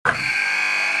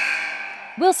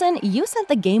Wilson, you sent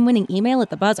the game-winning email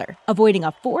at the buzzer, avoiding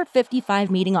a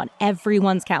 4:55 meeting on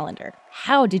everyone's calendar.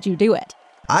 How did you do it?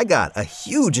 I got a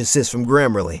huge assist from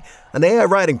Grammarly, an AI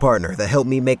writing partner that helped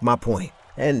me make my point.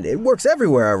 And it works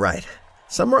everywhere I write.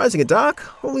 Summarizing a doc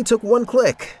only took one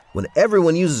click. When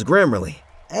everyone uses Grammarly,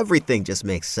 everything just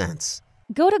makes sense.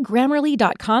 Go to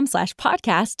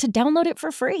Grammarly.com/podcast to download it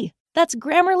for free. That's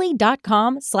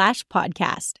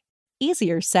Grammarly.com/podcast.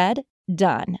 Easier said,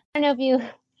 done. I don't know if you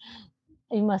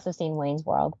must have seen Wayne's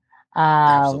World.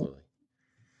 Absolutely.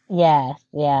 Yes,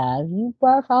 yeah. You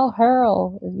barf, I'll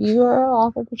hurl. You hurl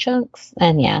off of the chunks.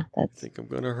 And yeah, I think I'm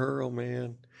going to hurl,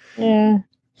 man. Yeah.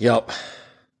 Yup.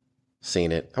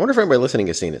 Seen it. I wonder if anybody listening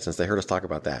has seen it since they heard us talk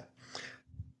about that.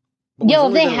 Yo,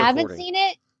 if they haven't seen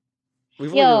it,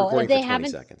 we've only been recording for 20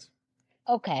 seconds.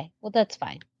 Okay, well, that's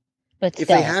fine. But if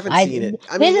still, they haven't seen it,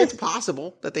 I mean, it's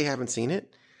possible that they haven't seen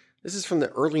it. This is from the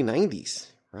early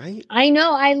 90s, right? I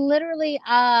know. I literally,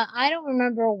 I don't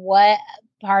remember what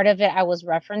part of it I was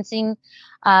referencing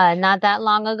not that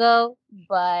long ago,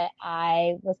 but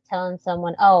I was telling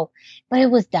someone, but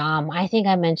it was Dom. I think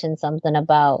I mentioned something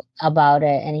about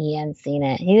it, and he hadn't seen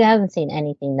it. He hasn't seen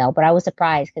anything, though, but I was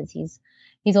surprised because he's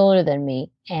older than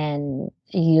me, and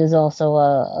he was also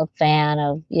a fan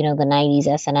of, the 90s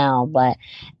SNL. But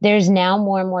there's now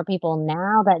more and more people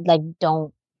now that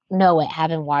don't know it,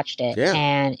 haven't watched it. Yeah.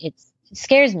 And it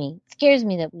scares me. It scares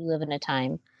me that we live in a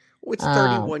time. Well, it's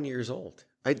 31 years old.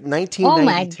 1992. Oh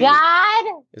my God.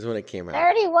 Is when it came out.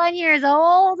 31 years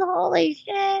old? Holy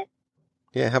shit.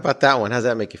 Yeah, how about that one? How's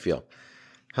that make you feel?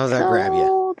 How's that grab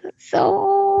you? So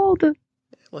old.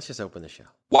 Let's just open the show.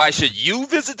 Why should you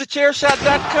visit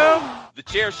thechairshot.com?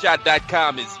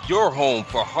 Thechairshot.com is your home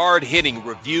for hard-hitting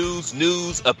reviews,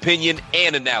 news, opinion,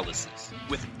 and analysis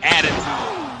with attitude.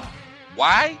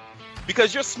 Why?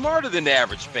 Because you're smarter than the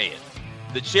average fan.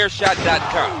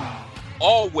 Thechairshot.com.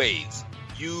 Always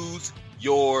use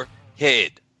your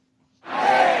head. 8, 7,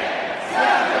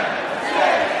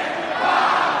 6,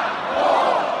 5,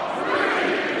 4,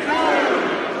 3, 2,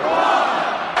 1.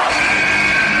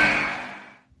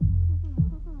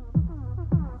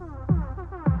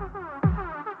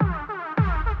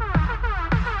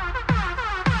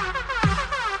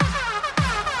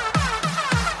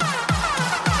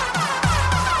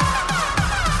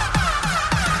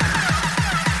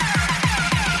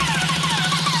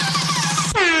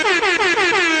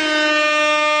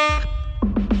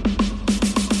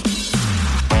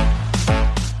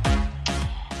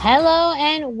 Hello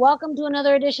and welcome to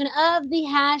another edition of the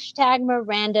Hashtag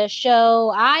Miranda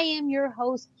Show. I am your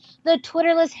host, the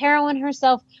Twitterless heroine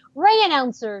herself, ring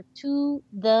announcer to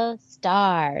the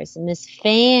stars, Miss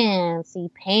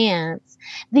Fancy Pants,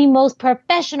 the most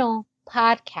professional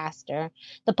podcaster,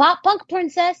 the pop punk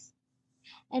princess,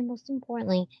 and most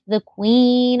importantly, the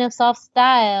queen of soft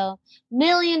style, $1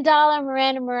 Million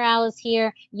Miranda Morales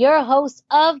here, your host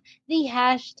of the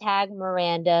Hashtag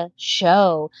Miranda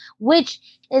Show, which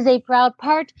is a proud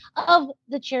part of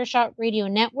the Chairshot Radio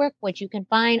Network, which you can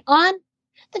find on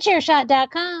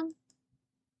thechairshot.com.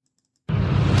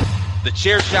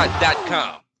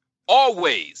 Thechairshot.com.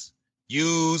 Always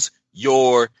use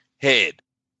your head.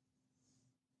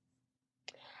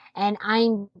 And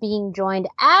I'm being joined,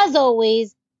 as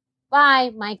always, by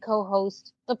my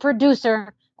co-host, the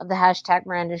producer of the Hashtag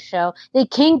Miranda Show, the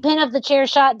kingpin of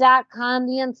thechairshot.com,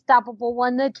 the unstoppable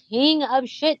one, the king of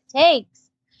shit takes.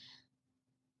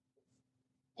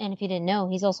 And if you didn't know,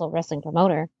 he's also a wrestling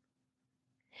promoter,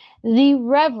 the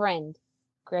Reverend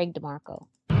Greg DeMarco.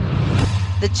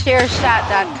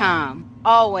 Thechairshot.com.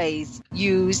 Always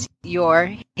use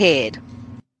your head.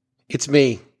 It's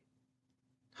me.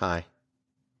 Hi.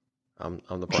 I'm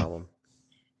the problem.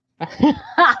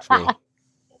 It's me.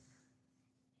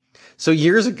 So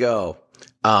years ago,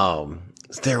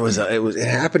 it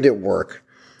happened at work,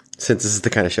 since this is the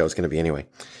kind of show it's going to be anyway.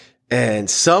 And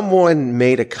someone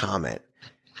made a comment,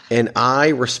 and I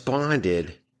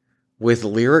responded with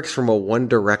lyrics from a One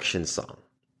Direction song.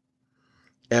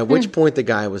 At which point the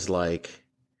guy was like,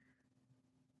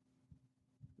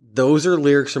 "Those are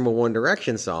lyrics from a One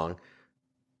Direction song.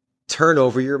 Turn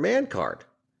over your man card."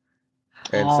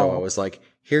 And so I was like,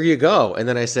 "Here you go." And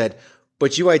then I said,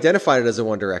 "But you identified it as a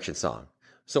One Direction song,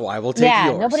 so I will take yours."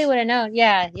 Yeah, nobody would have known.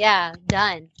 Yeah,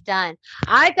 done.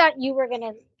 I thought you were going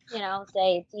to,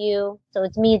 say it's you. So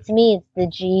it's me, it's the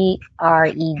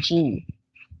Greg.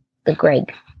 The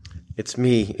Greg. It's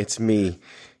me.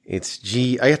 It's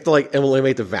G. I have to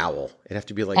eliminate the vowel. It'd have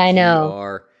to be like I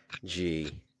know.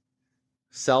 G-R-G.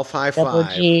 Self high Double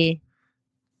five. G.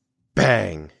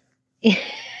 Bang.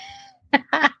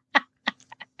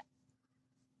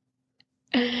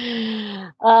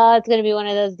 It's going to be one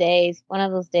of those days, one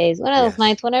of those Yes.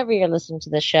 nights, whenever you're listening to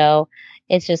the show.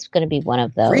 It's just going to be one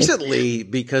of those. Recently,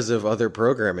 because of other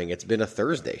programming, it's been a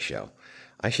Thursday show.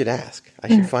 I should ask. I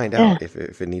should find out if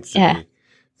it needs to be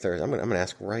Thursday. I'm gonna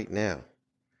ask right now.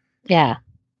 Yeah.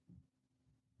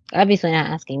 Obviously not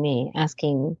asking me,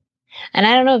 asking. And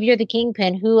I don't know if you're the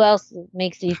kingpin. Who else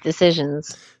makes these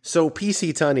decisions? So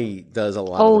PC Tunney does a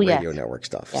lot of the radio network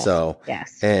stuff. Yes. So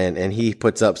Yes. and he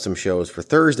puts up some shows for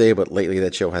Thursday, but lately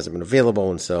that show hasn't been available,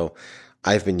 and so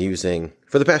I've been using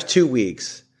for the past 2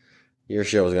 weeks. Your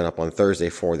show is going up on Thursday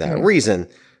for that reason.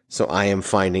 So I am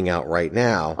finding out right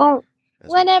now. Oh,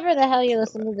 whenever the hell you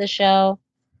listen to the show,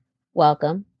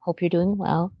 welcome. Hope you're doing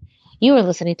well. You are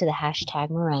listening to the hashtag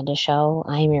Miranda Show.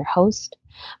 I am your host,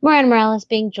 Miranda Morales,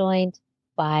 being joined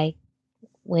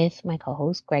with my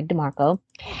co-host, Greg DeMarco.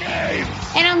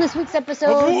 And on this week's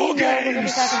episode, we're going to be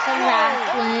talking some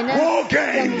wrestling,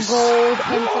 some gold,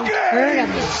 and some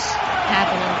tournaments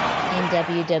happening in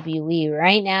WWE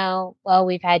right now. Well,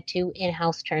 we've had 2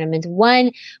 in-house tournaments,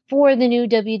 one for the new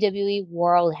WWE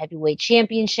World Heavyweight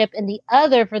Championship and the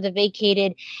other for the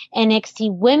vacated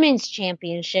NXT Women's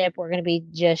Championship. We're going to be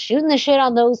just shooting the shit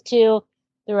on those 2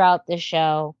 throughout the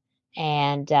show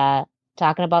and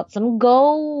talking about some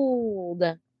gold.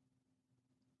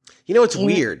 You know, it's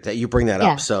weird that you bring that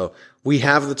up. So we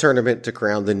have the tournament to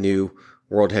crown the new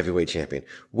World Heavyweight Champion.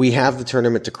 We have the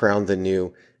tournament to crown the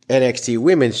new NXT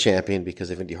Women's Champion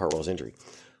because of Indy Hartwell's injury.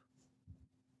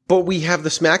 But we have the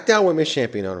SmackDown Women's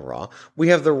Champion on Raw. We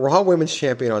have the Raw Women's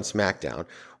Champion on SmackDown.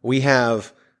 We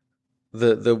have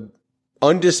the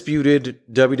undisputed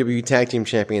WWE Tag Team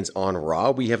Champions on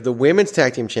Raw. We have the Women's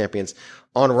Tag Team Champions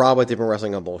on Raw, but they've been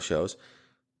wrestling on both shows.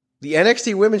 The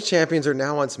NXT Women's Champions are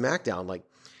now on SmackDown. Like,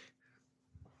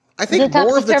 I think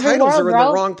more of the titles are in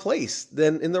the wrong place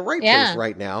than in the right place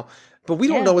right now. But we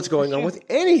don't know what's going on with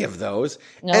any of those.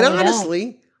 No, and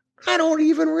honestly, I don't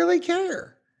even really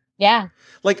care. Yeah.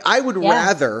 Like, I would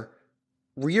rather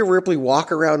Rhea Ripley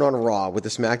walk around on Raw with the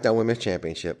SmackDown Women's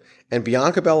Championship and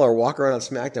Bianca Belair walk around on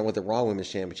SmackDown with the Raw Women's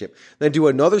Championship than do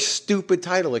another stupid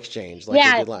title exchange like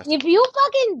they did last time. If you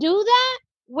fucking do that,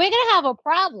 we're going to have a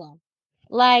problem.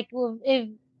 Like, if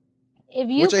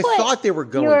you Which I thought they were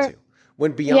going to.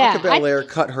 When Bianca Belair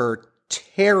cut her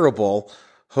terrible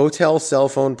hotel cell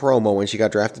phone promo when she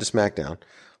got drafted to SmackDown.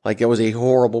 Like, it was a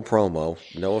horrible promo.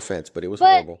 No offense, but it was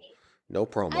horrible. No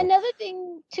promo. Another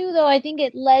thing, too, though, I think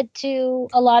it led to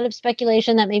a lot of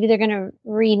speculation that maybe they're going to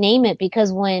rename it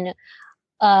because when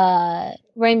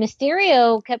Rey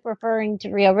Mysterio kept referring to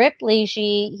Rhea Ripley,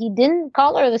 he didn't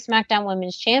call her the SmackDown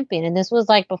Women's Champion. And this was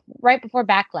like right before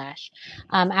Backlash,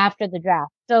 after the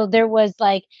draft. So there was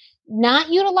like not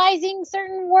utilizing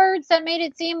certain words that made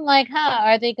it seem like,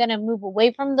 are they going to move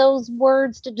away from those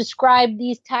words to describe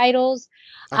these titles?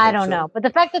 I don't know. But the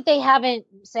fact that they haven't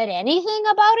said anything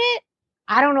about it,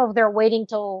 I don't know if they're waiting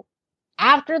till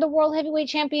after the World Heavyweight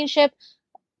Championship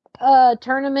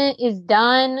tournament is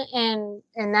done and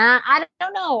that. I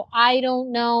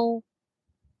don't know.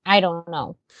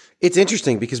 It's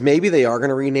interesting because maybe they are going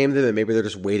to rename them and maybe they're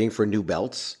just waiting for new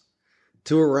belts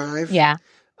to arrive. Yeah.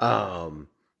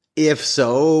 If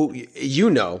so,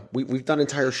 we've done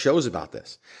entire shows about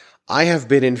this. I have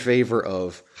been in favor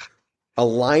of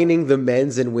aligning the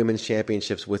men's and women's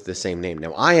championships with the same name.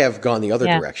 Now, I have gone the other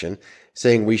direction,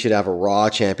 saying we should have a Raw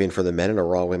champion for the men and a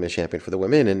Raw women's champion for the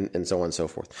women and so on and so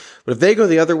forth. But if they go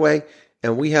the other way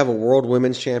and we have a World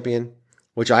Women's Champion,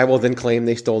 which I will then claim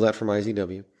they stole that from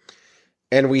IZW,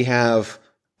 and we have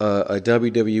a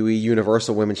WWE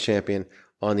Universal Women's Champion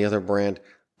on the other brand,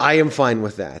 I am fine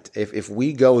with that. If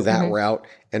we go that route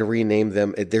and rename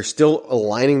them, they're still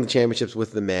aligning the championships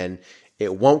with the men.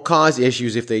 It won't cause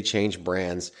issues if they change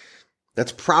brands.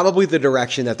 That's probably the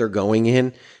direction that they're going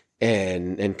in.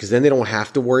 And because then they don't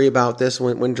have to worry about this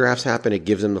when drafts happen. It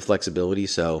gives them the flexibility.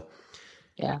 So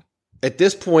at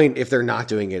this point, if they're not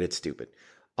doing it, it's stupid.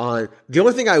 The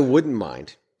only thing I wouldn't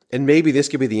mind, and maybe this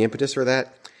could be the impetus for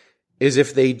that, is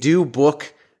if they do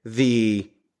book the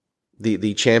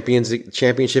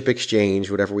championship exchange,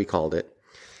 whatever we called it,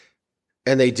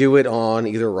 and they do it on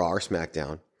either Raw or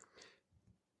SmackDown.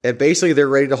 And basically they're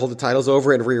ready to hold the titles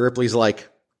over and Rhea Ripley's like,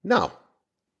 no,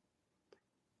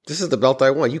 this is the belt I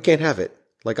want. You can't have it.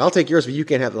 Like, I'll take yours, but you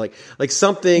can't have it. Like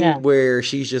something where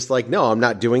she's just like, no, I'm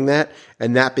not doing that.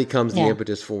 And that becomes the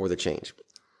impetus for the change.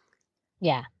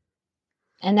 Yeah.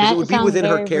 And that it would be within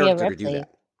her character to do that.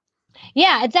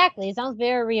 Yeah, exactly. It sounds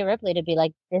very Rhea Ripley to be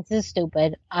like, this is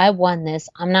stupid. I won this.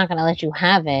 I'm not going to let you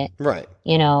have it. Right.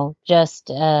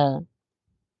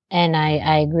 And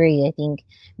I agree. I think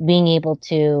being able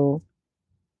to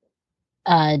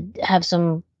have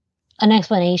some an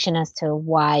explanation as to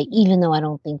why, even though I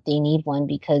don't think they need one,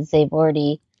 because they've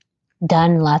already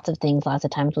done lots of things lots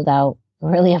of times without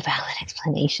really a valid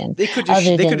explanation. They could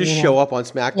just show up on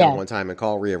SmackDown one time and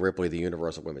call Rhea Ripley the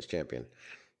Universal Women's Champion.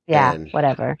 Yeah, and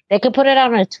whatever. They could put it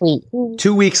out on a tweet.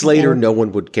 2 weeks later, no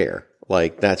one would care.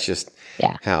 Like, that's just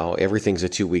Yeah. how everything's a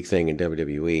 2-week thing in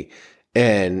WWE.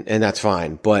 And that's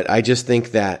fine. But I just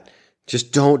think that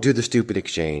just don't do the stupid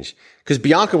exchange. Because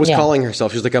Bianca was calling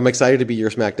herself. She's like, I'm excited to be your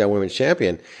SmackDown Women's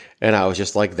Champion. And I was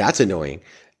just like, that's annoying.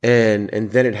 And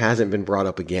then it hasn't been brought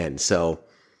up again. So,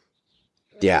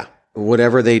 yeah,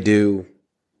 whatever they do,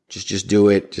 just do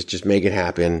it. Just make it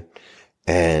happen.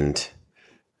 And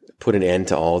put an end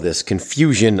to all this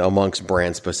confusion amongst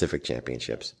brand-specific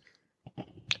championships.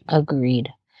 Agreed.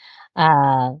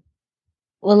 We'll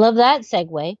love that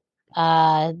segue.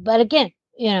 But again,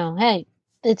 hey,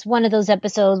 it's one of those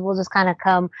episodes. We'll just kind of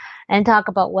come and talk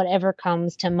about whatever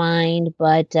comes to mind.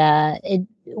 But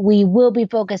we will be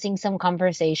focusing some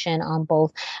conversation on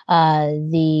both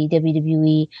the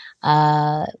WWE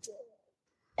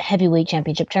Heavyweight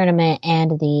Championship Tournament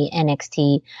and the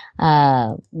NXT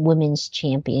Women's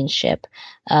Championship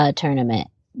Tournament.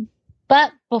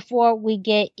 But before we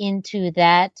get into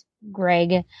that,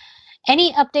 Greg,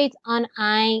 any updates on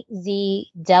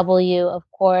IZW? Of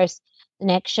course, the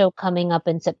next show coming up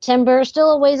in September,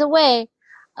 still a ways away,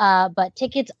 but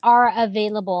tickets are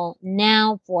available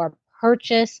now for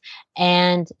purchase.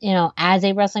 And, as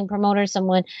a wrestling promoter,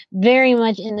 someone very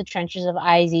much in the trenches of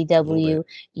IZW,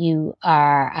 you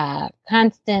are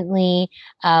constantly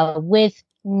with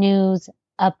news,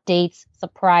 updates,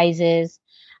 surprises,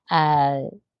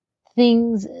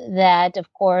 things that,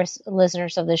 of course,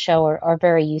 listeners of the show are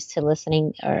very used to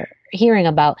listening or hearing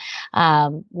about,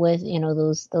 with,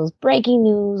 those breaking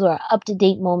news or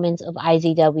up-to-date moments of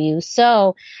IZW.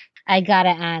 So I gotta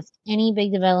ask, any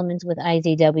big developments with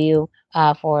IZW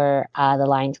for the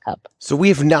Lions Cup? So we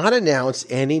have not announced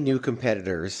any new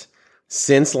competitors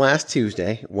since last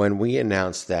Tuesday when we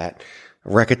announced that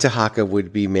Reka Tahaka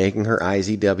would be making her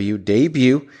IZW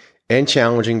debut and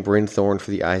challenging Bryn Thorne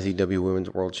for the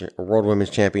IZW World Women's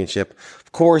Championship.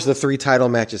 Of course, the 3 title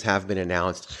matches have been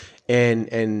announced,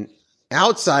 and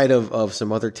outside of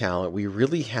some other talent, we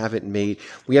really haven't made.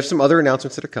 We have some other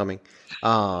announcements that are coming,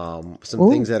 some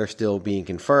things that are still being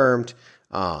confirmed,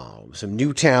 some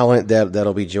new talent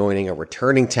that'll be joining, a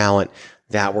returning talent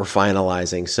that we're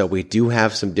finalizing. So we do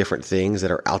have some different things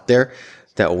that are out there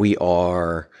that we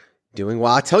are doing.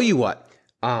 Well, I'll tell you what.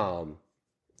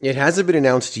 It hasn't been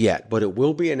announced yet, but it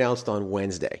will be announced on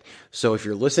Wednesday. So if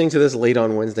you're listening to this late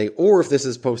on Wednesday, or if this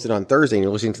is posted on Thursday and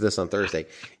you're listening to this on Thursday,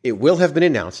 it will have been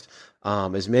announced.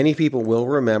 As many people will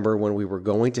remember, when we were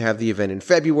going to have the event in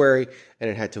February and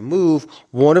it had to move,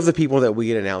 one of the people that we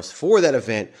had announced for that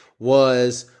event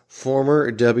was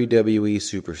former WWE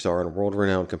superstar and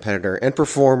world-renowned competitor and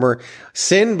performer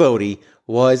Sinn Bodhi.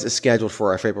 Was scheduled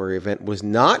for our February event, was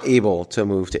not able to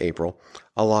move to April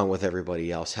along with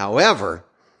everybody else. However,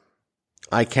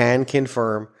 I can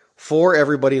confirm for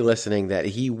everybody listening that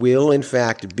he will, in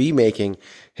fact, be making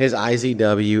his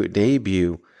IZW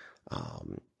debut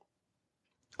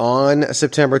on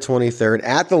September 23rd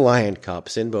at the Lion Cup.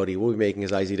 Sinn Bodhi will be making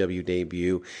his IZW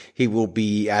debut. He will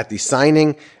be at the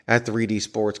signing at 3D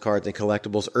Sports Cards and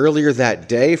Collectibles earlier that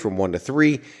day from 1 to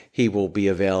 3. He will be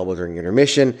available during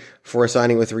intermission for a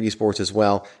signing with 3D Sports as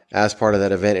well as part of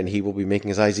that event, and he will be making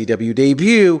his IZW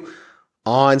debut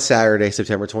on Saturday,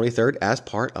 September 23rd, as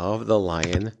part of the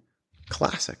Lion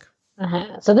Classic.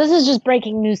 So this is just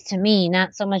breaking news to me,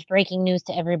 not so much breaking news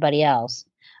to everybody else.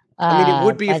 I mean, it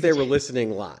would be if they were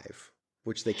listening live,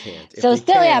 which they can't. So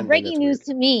still, breaking news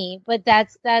to me, but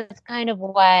that's kind of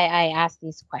why I ask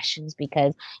these questions,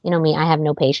 because, me, I have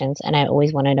no patience and I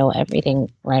always want to know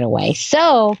everything right away.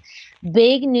 So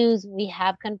big news, we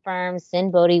have confirmed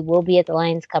Sinn Bodhi will be at the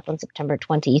Lions Cup on September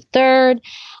 23rd.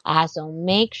 So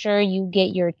make sure you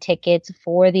get your tickets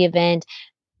for the event.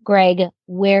 Greg,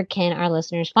 where can our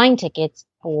listeners find tickets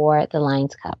for the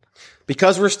Lions Cup?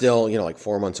 Because we're still, like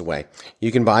 4 months away,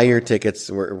 you can buy your tickets.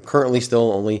 We're currently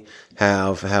still only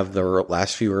have the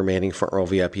last few remaining front row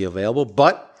VIP available,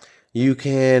 but you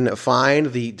can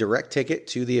find the direct ticket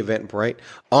to the Eventbrite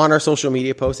on our social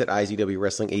media post at IZW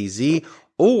Wrestling AZ,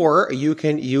 or you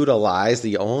can utilize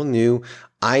the all-new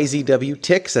IZW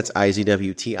Tix, that's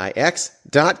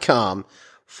IZWTIX.com,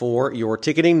 for your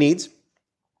ticketing needs,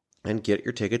 and get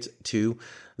your tickets to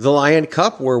the Lion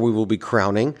Cup, where we will be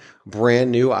crowning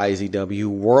brand new IZW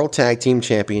World Tag Team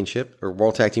Championship, or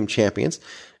World Tag Team Champions,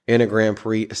 in a Grand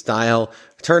Prix style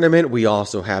tournament. We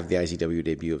also have the IZW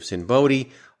debut of Sinn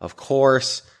Bodhi. Of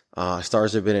course,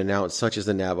 stars have been announced, such as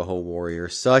the Navajo Warrior,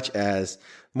 such as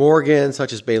Morgan,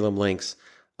 such as Balaam Lynx,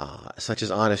 such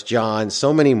as Honest John,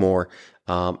 so many more.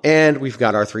 And we've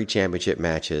got our 3 championship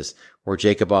matches where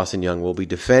Jacob Austin Young will be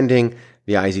defending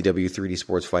the IZW 3D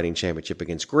Sports Fighting Championship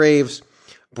against Graves.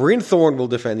 Bryn Thorne will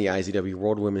defend the IZW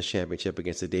World Women's Championship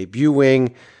against the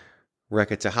debuting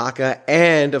Reka Tahaka.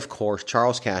 And, of course,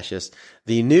 Charles Cassius,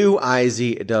 the new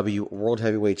IZW World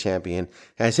Heavyweight Champion,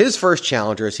 has his first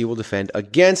challenger as he will defend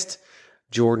against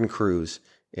Jordan Cruz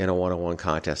in a one-on-one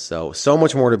contest. So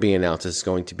much more to be announced. It's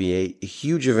going to be a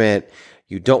huge event.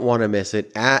 You don't want to miss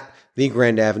it at the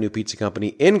Grand Avenue Pizza Company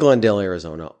in Glendale,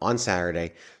 Arizona on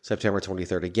Saturday, September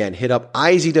 23rd. Again, hit up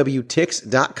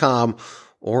izwtix.com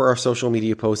or our social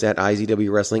media post at IZW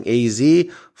Wrestling AZ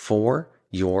for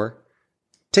your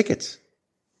tickets.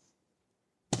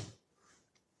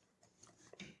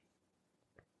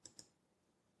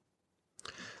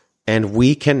 And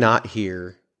we cannot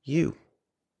hear you.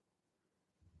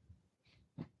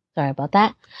 Sorry about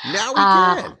that. Now we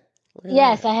can.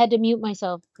 Yes, I had to mute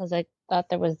myself because I thought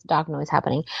there was dog noise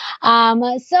happening.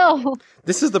 So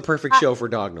this is the perfect show for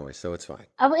dog noise, so it's fine.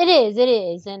 It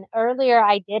is. And earlier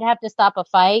I did have to stop a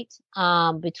fight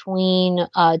between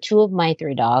 2 of my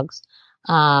 3 dogs.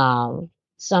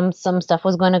 Some stuff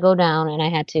was going to go down, and I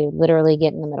had to literally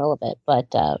get in the middle of it. But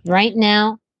right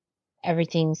now,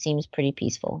 everything seems pretty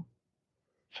peaceful.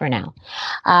 For now.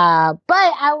 But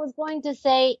I was going to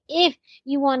say, if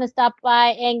you want to stop by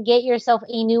and get yourself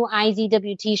a new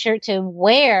IZW t-shirt to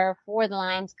wear for the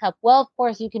Lions Cup, well, of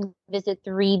course, you can visit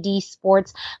 3D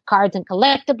Sports Cards and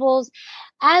Collectibles,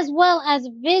 as well as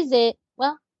visit,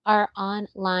 well, our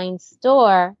online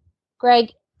store.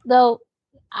 Greg, though,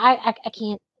 I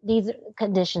can't, these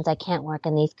conditions, I can't work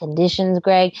in these conditions,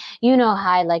 Greg. You know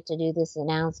how I like to do this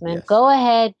announcement. Yes. Go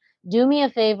ahead. Do me a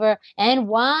favor and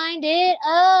wind it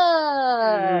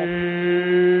up.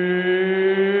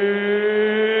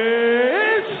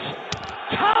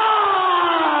 It's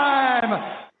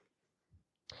time!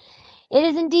 It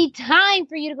is indeed time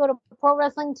for you to go to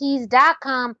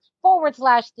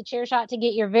ProWrestlingTees.com/thechairshot to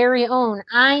get your very own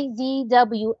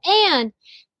IZW and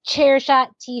Chairshot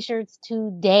t-shirts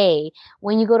today.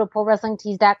 When you go to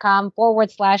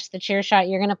ProWrestlingTees.com/thechairshot,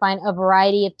 you're going to find a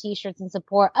variety of t-shirts in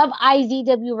support of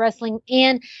IZW Wrestling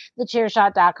and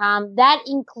thechairshot.com. That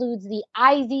includes the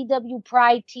IZW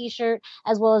Pride t-shirt,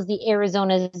 as well as the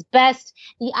Arizona's Best,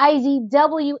 the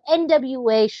IZW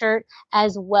NWA shirt,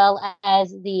 as well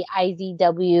as the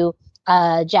IZW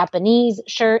Japanese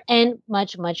shirt, and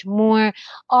much, much more.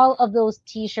 All of those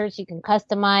t-shirts you can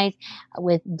customize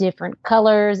with different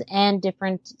colors and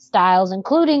different styles,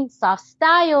 including soft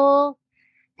style.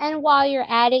 And while you're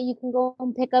at it, you can go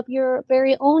and pick up your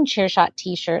very own Chairshot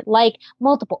t-shirt, like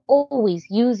multiple Always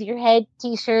Use Your Head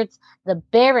t-shirts. The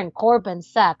Baron Corbin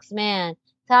sucks, man.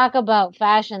 Talk about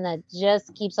fashion that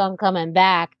just keeps on coming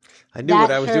back. I knew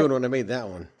what I was doing when I made that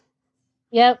one.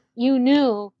 Yep, you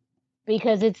knew.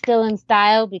 Because it's still in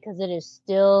style, because it is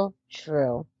still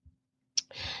true.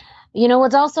 You know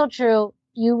what's also true?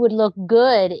 You would look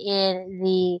good in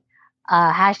the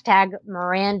hashtag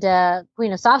Miranda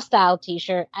Queen of Soft Style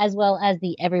t-shirt, as well as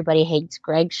the Everybody Hates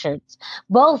Greg shirts.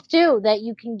 Both, too, that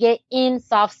you can get in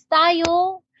soft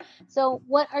style. So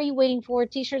what are you waiting for?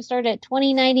 T-shirts start at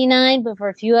 $20.99, but for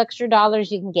a few extra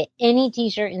dollars, you can get any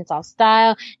t-shirt in soft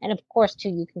style. And of course, too,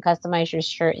 you can customize your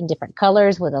shirt in different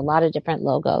colors with a lot of different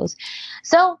logos.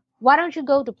 So why don't you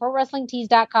go to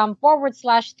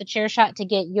ProWrestlingTees.com/thechairshot to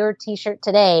get your t-shirt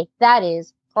today? That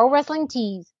is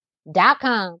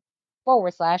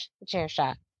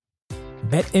ProWrestlingTees.com/thechairshot.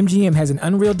 BetMGM has an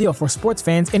unreal deal for sports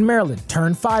fans in Maryland.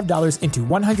 Turn $5 into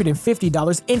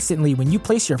 $150 instantly when you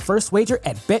place your first wager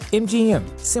at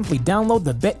BetMGM. Simply download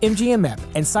the BetMGM app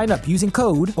and sign up using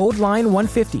code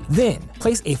OldLine150. Then,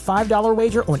 place a $5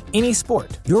 wager on any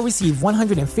sport. You'll receive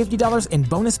 $150 in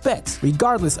bonus bets,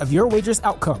 regardless of your wager's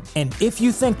outcome. And if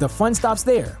you think the fun stops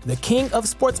there, the King of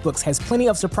Sportsbooks has plenty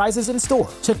of surprises in store.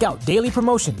 Check out daily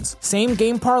promotions,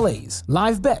 same-game parlays,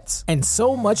 live bets, and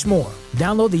so much more.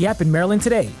 Download the app in Maryland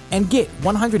today and get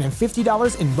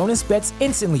 $150 in bonus bets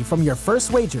instantly from your first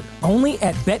wager. Only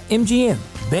at BetMGM.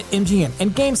 BetMGM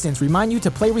and GameSense remind you to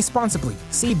play responsibly.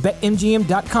 See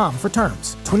BetMGM.com for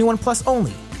terms. 21 plus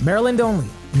only. Maryland only.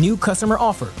 New customer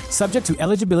offer. Subject to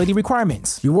eligibility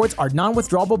requirements. Rewards are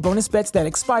non-withdrawable bonus bets that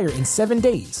expire in 7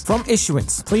 days. From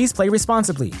issuance, please play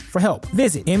responsibly. For help,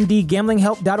 visit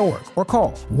mdgamblinghelp.org or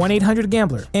call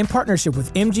 1-800-GAMBLER in partnership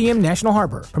with MGM National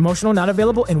Harbor. Promotional not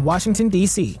available in Washington,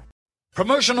 D.C.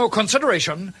 Promotional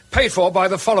consideration paid for by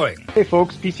the following. Hey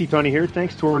folks, PC Tony here.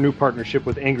 Thanks to our new partnership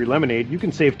with Angry Lemonade, you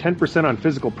can save 10% on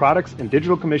physical products and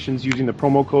digital commissions using the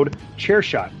promo code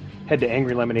CHAIRSHOT. Head to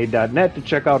angrylemonade.net to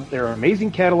check out their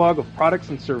amazing catalog of products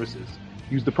and services.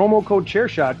 Use the promo code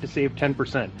ChairShot to save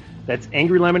 10%. That's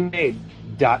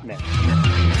angrylemonade.net.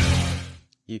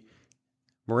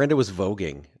 Miranda was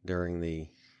voguing during the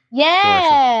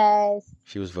Yes. commercial.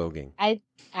 She was voguing. I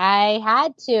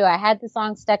had to. I had the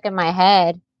song stuck in my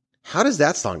head. How does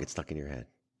that song get stuck in your head?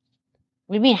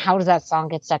 What do you mean, how does that song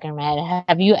get stuck in my head?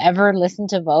 Have you ever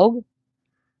listened to Vogue?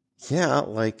 Yeah,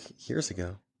 like years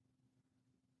ago.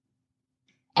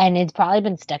 And it's probably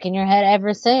been stuck in your head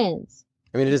ever since.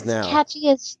 I mean, it is now. Catchy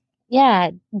as,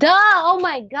 yeah. Duh! Oh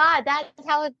my God, that's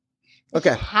how it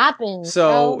happens.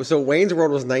 So Wayne's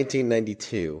World was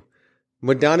 1992.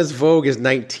 Madonna's Vogue is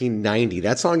 1990.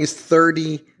 That song is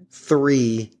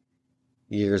 33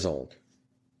 years old.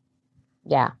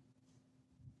 Yeah.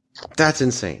 That's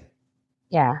insane.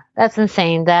 Yeah, that's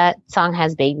insane. That song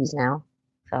has babies now.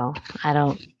 So I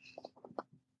don't.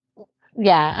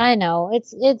 Yeah, I know.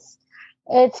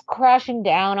 It's crashing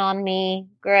down on me,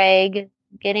 Greg.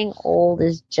 Getting old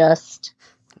is just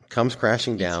comes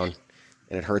crashing down,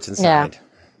 and it hurts inside.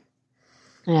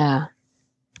 Yeah.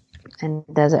 And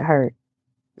does it hurt?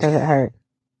 Does it hurt?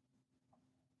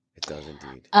 It does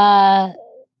indeed.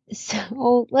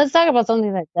 So let's talk about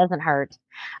something that doesn't hurt.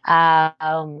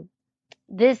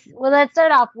 Let's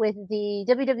start off with the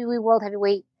WWE World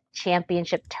Heavyweight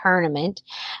Championship tournament.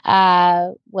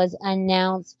 Was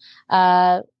announced.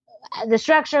 The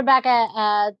structure back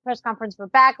at press conference for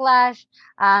Backlash,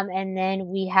 and then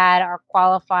we had our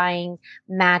qualifying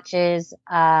matches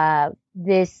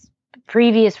this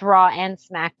previous Raw and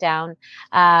SmackDown,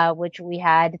 which we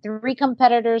had 3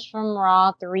 competitors from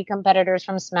Raw, 3 competitors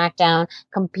from SmackDown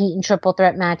compete in triple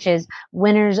threat matches.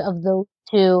 Winners of those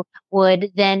 2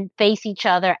 would then face each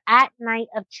other at Night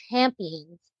of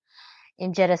Champions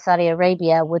in Jeddah, Saudi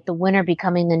Arabia, with the winner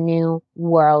becoming the new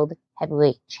World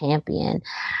Heavyweight Champion.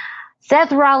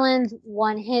 Seth Rollins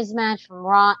won his match from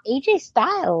Raw. AJ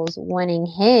Styles winning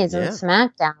his on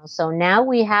SmackDown. So now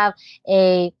we have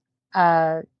a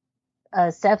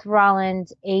Seth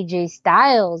Rollins AJ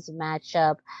Styles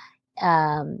matchup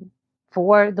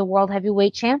for the World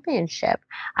Heavyweight Championship.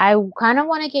 I kind of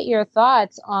want to get your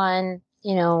thoughts on,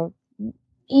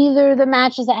 either the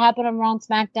matches that happen on Raw and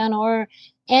SmackDown or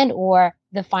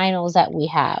the finals that we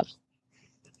have.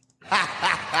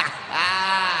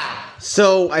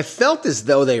 So I felt as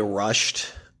though they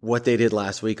rushed what they did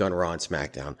last week on Raw and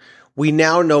SmackDown. We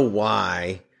now know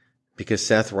why, because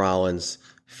Seth Rollins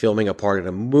filming a part in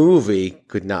a movie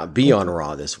could not be on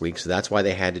Raw this week. So that's why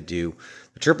they had to do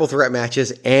the triple threat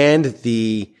matches and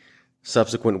the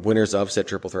subsequent winners of said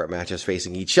triple threat matches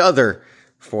facing each other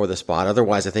for the spot.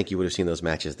 Otherwise, I think you would have seen those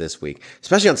matches this week,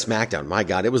 especially on SmackDown. My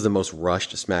God, it was the most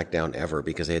rushed SmackDown ever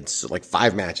because they had like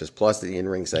 5 matches plus the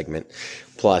in-ring segment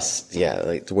plus,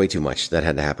 way too much that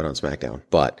had to happen on SmackDown.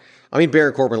 But I mean,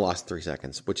 Baron Corbin lost 3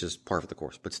 seconds, which is par for the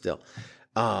course, but still.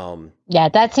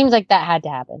 That seems like that had to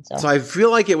happen. So I feel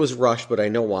like it was rushed, but I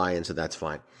know why, and so that's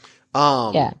fine.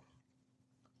 I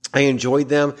enjoyed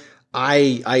them.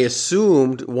 I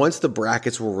assumed once the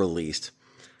brackets were released,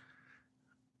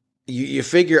 you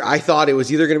figure, I thought it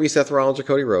was either going to be Seth Rollins or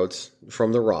Cody Rhodes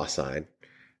from the Raw side.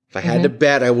 If I had to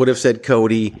bet, I would have said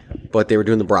Cody, but they were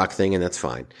doing the Brock thing, and that's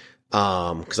fine.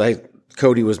 Because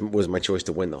Cody was my choice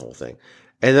to win the whole thing.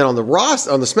 And then on the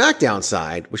SmackDown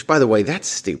side, which by the way, that's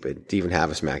stupid to even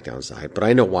have a SmackDown side, but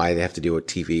I know why they have to do it.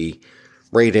 TV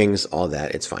ratings, all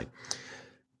that, it's fine.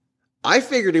 I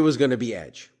figured it was going to be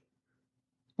Edge.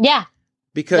 Yeah.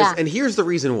 Because, and here's the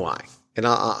reason why. And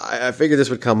I figured this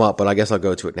would come up, but I guess I'll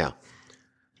go to it now.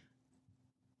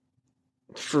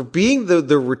 For being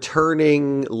the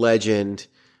returning legend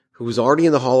who was already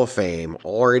in the Hall of Fame,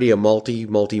 already a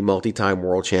multi-time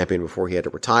world champion before he had to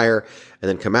retire and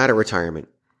then come out of retirement.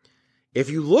 If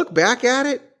you look back at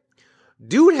it,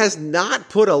 dude has not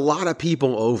put a lot of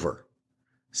people over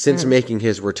since making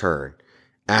his return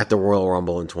at the Royal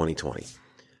Rumble in 2020.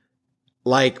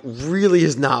 Like, really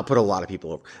has not put a lot of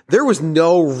people over. There was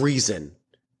no reason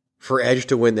for Edge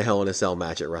to win the Hell in a Cell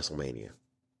match at WrestleMania.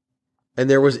 And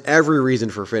there was every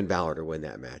reason for Finn Balor to win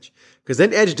that match. Because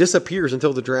then Edge disappears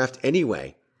until the draft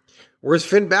anyway. Whereas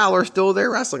Finn Balor is still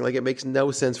there wrestling. Like, it makes no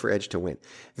sense for Edge to win.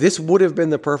 This would have been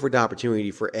the perfect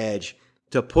opportunity for Edge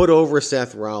to put over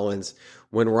Seth Rollins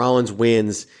when Rollins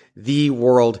wins the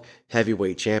World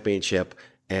Heavyweight Championship.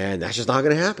 And that's just not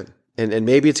going to happen. And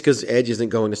maybe it's because Edge isn't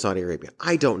going to Saudi Arabia.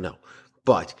 I don't know.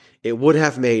 But it would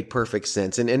have made perfect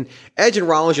sense. And Edge and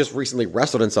Rollins just recently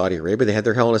wrestled in Saudi Arabia. They had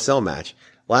their Hell in a Cell match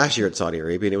last year at Saudi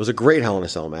Arabia, and it was a great Hell in a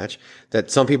Cell match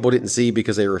that some people didn't see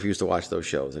because they refused to watch those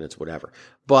shows, and it's whatever.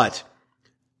 But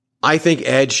I think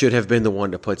Edge should have been the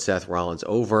one to put Seth Rollins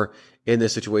over in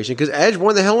this situation because Edge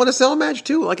won the Hell in a Cell match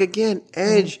too. Like again,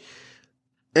 Edge,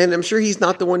 and I'm sure he's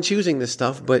not the one choosing this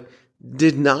stuff, but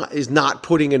is not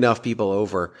putting enough people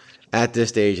over at this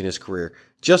stage in his career.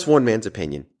 Just one man's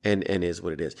opinion, and is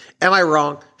what it is. Am I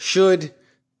wrong? Should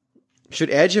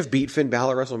Edge have beat Finn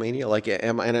Balor at WrestleMania? Like,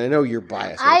 and I know you're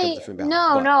biased when it comes to Finn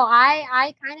Balor.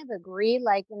 I kind of agree.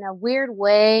 Like in a weird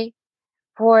way,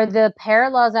 for the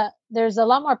parallels, there's a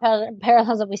lot more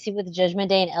parallels that we see with the Judgment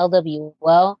Day and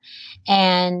LWO,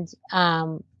 and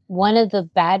one of the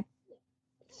bad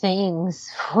things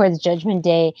for the Judgment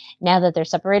Day now that they're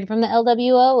separated from the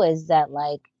LWO is that,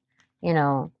 like, you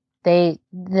know, the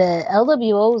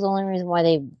LWO is the only reason why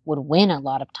they would win a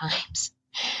lot of times.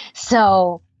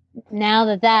 So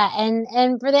now that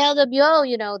and for the LWO,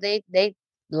 you know, they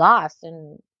lost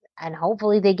and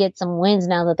hopefully they get some wins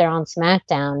now that they're on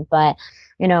SmackDown. But,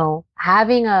 you know,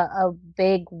 having a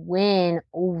big win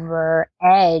over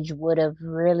Edge would have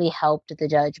really helped the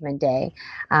Judgment Day.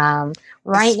 Right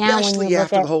now, especially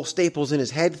after the whole Staples in his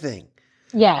head thing.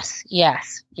 Yes,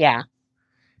 yeah.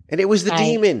 And it was the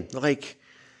demon, like.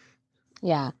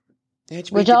 Yeah.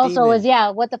 Which also is,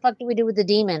 what the fuck do we do with the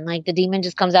demon? Like, the demon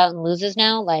just comes out and loses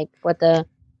now? Like, what the...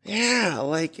 Yeah,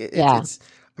 like, it's...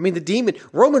 I mean, the demon...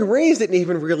 Roman Reigns didn't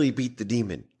even really beat the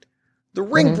demon. The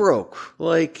ring broke.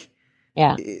 Like...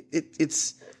 Yeah.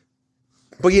 It's...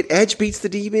 But yet Edge beats the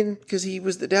demon because he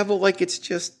was the devil. Like, it's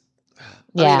just... I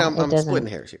mean, I'm splitting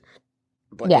hairs here.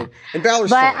 But, and Balor's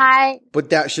fine, but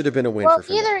that should have been a win for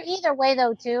Finn. Either way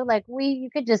though too, like you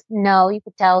could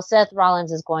tell Seth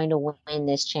Rollins is going to win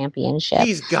this championship.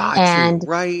 He's got to,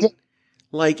 right?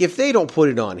 Like if they don't put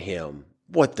it on him,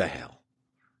 what the hell?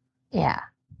 Yeah.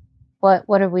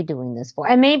 What are we doing this for?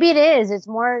 And maybe it is. It's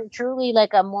more truly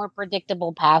like a more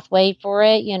predictable pathway for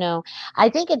it, you know. I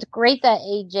think it's great that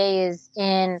AJ is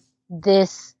in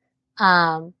this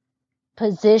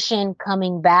position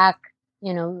coming back,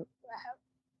 you know,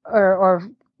 or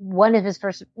one of his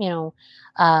first, you know,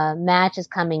 matches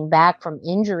coming back from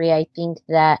injury. I think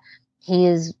that he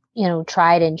is, you know,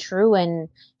 tried and true, and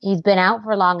he's been out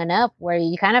for long enough where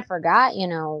you kind of forgot, you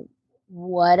know,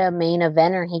 what a main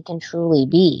eventer he can truly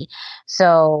be.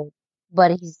 So,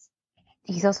 but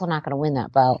he's also not going to win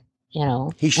that belt, you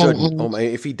know. He shouldn't.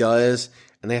 If he does,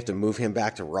 and they have to move him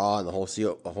back to Raw and the whole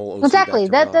OC exactly.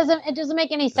 That doesn't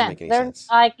make any sense.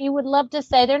 Like, you would love to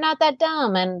say they're not that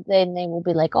dumb, and then they will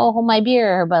be like, oh, hold my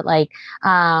beer. But like,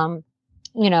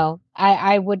 you know,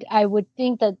 I would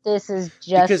think that this is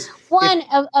just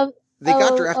they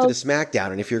got drafted to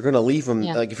SmackDown, and if you're going to leave him,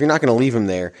 like if you're not going to leave him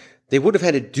there, they would have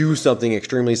had to do something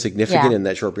extremely significant in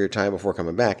that short period of time before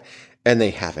coming back, and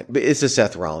they haven't. But it's a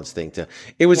Seth Rollins thing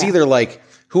it was either like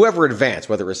whoever advanced,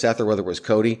 whether it was Seth or whether it was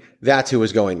Cody, that's who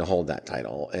was going to hold that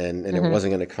title, and it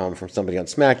wasn't going to come from somebody on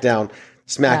SmackDown.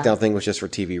 SmackDown thing was just for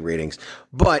TV ratings.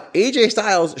 But AJ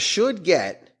Styles should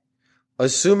get,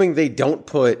 assuming they don't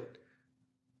put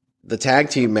the tag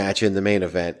team match in the main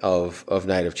event of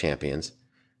Night of Champions,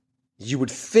 you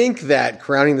would think that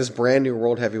crowning this brand new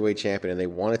World Heavyweight Champion, and they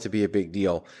want it to be a big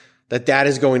deal, that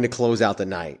is going to close out the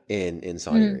night in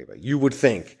Saudi Arabia. You would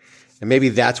think. And maybe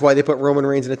that's why they put Roman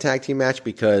Reigns in a tag team match,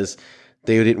 because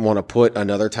they didn't want to put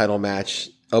another title match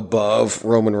above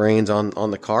Roman Reigns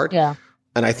on the card. Yeah.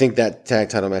 And I think that tag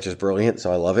title match is brilliant,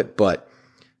 so I love it. But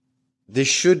this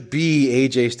should be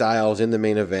AJ Styles in the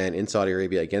main event in Saudi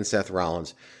Arabia against Seth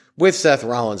Rollins, with Seth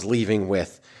Rollins leaving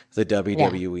with the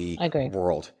WWE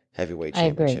World Heavyweight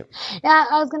Championship. I agree. Yeah,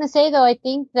 I was going to say though, I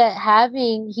think that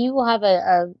he will have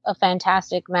a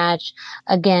fantastic match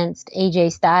against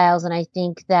AJ Styles, and I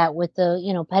think that with the,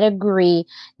 you know, pedigree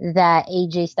that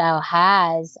AJ Styles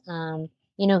has,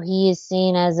 you know, he is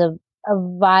seen as a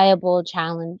viable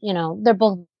challenge. You know, they're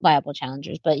both viable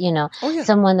challengers, but you know,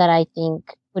 someone that I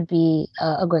think would be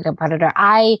a great competitor.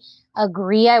 I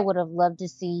agree. I would have loved to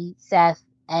see Seth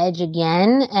Edge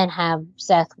again and have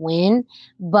Seth win,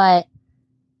 but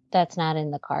that's not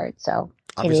in the card, so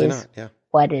obviously it is not. Yeah,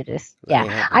 what it is.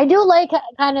 Yeah, I do like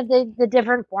kind of the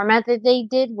different format that they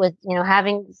did with, you know,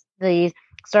 having the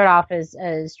start off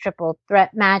as triple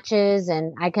threat matches,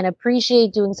 and I can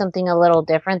appreciate doing something a little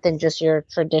different than just your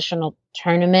traditional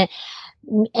tournament.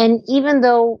 And even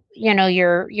though, you know,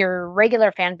 your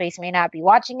regular fan base may not be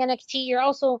watching NXT, you're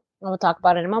also, we'll talk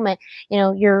about it in a moment, you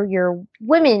know, your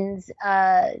women's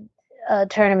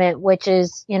tournament, which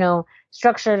is, you know,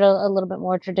 structured a little bit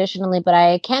more traditionally, but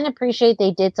I can appreciate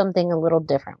they did something a little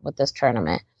different with this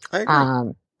tournament. I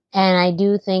agree. And I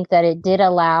do think that it did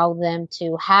allow them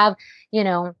to have, you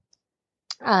know,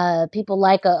 people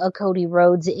like a Cody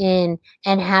Rhodes in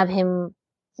and have him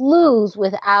lose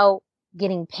without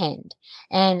getting pinned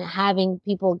and having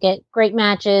people get great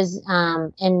matches,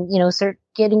 and, you know,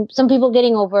 getting some people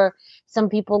getting over, some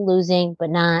people losing, but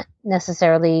not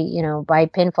necessarily, you know, by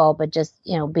pinfall, but just,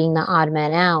 you know, being the odd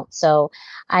man out. So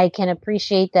I can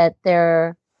appreciate that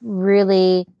they're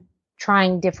really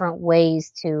trying different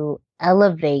ways to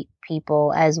elevate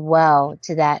people as well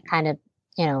to that kind of,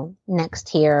 you know, next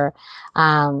tier.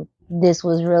 This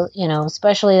was real, you know,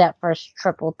 especially that first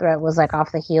triple threat was like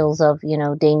off the heels of, you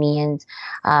know, Damien's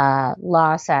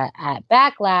loss at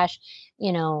Backlash,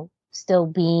 you know, still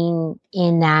being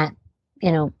in that,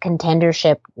 you know,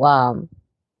 contendership,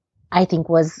 I think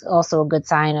was also a good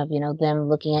sign of, you know, them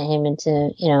looking at him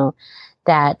into, you know,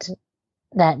 that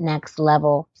next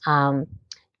level. And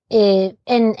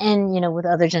you know, with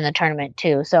others in the tournament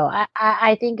too. So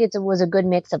I think it was a good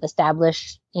mix of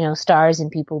established, you know, stars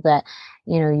and people that,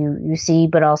 you know, you see,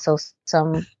 but also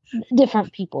some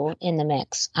different people in the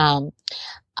mix.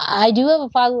 I do have a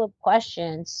follow-up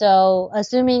question. So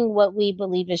assuming what we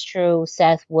believe is true,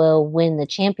 Seth will win the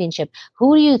championship.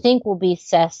 Who do you think will be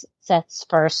Seth's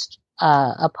first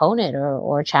opponent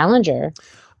or challenger?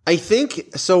 I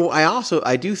think so.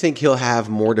 I do think he'll have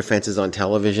more defenses on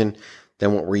television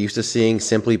than what we're used to seeing,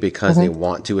 simply because they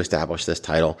want to establish this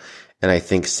title, and I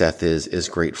think Seth is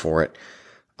great for it.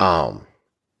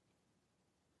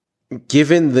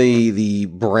 Given the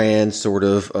brand sort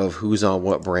of who's on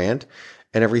what brand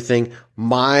and everything,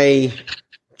 my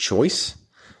choice,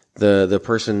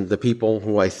 the people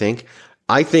who I think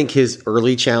his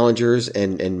early challengers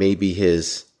and maybe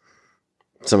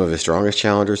some of his strongest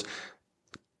challengers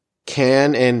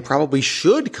can and probably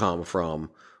should come from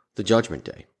the Judgment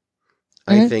Day.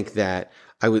 I think that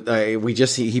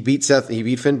he beat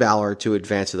Finn Balor to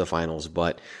advance to the finals,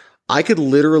 but I could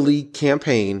literally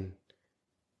campaign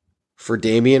for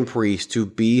Damian Priest to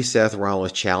be Seth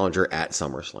Rollins' challenger at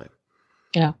SummerSlam.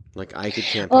 Yeah. Like, I could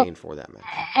campaign for that match.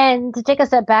 And to take a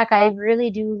step back, I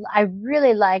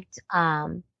really liked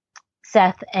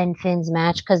Seth and Finn's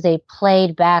match because they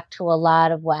played back to a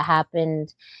lot of what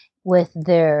happened with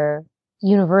their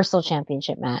Universal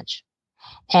Championship match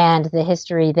and the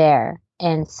history there.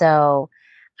 And so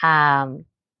I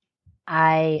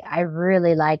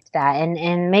really liked that.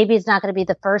 And maybe it's not going to be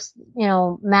the first, you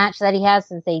know, match that he has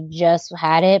since they just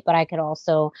had it, but I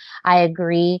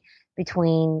agree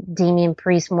between Damian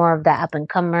Priest, more of the up and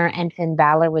comer, and Finn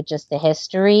Balor with just the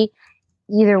history.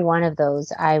 Either one of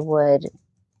those, I would,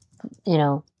 you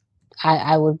know,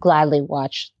 I would gladly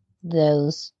watch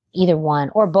those, either one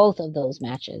or both of those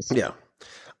matches. Yeah.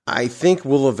 I think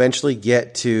we'll eventually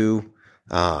get to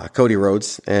Cody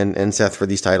Rhodes and Seth for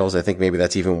these titles. I think maybe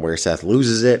that's even where Seth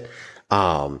loses it.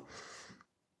 I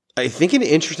think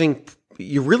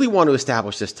you really want to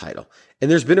establish this title. And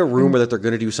there's been a rumor that they're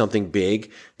going to do something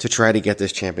big to try to get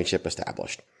this championship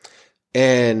established.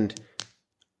 And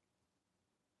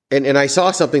I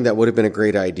saw something that would have been a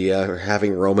great idea,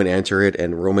 having Roman enter it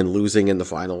and Roman losing in the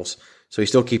finals. So he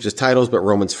still keeps his titles, but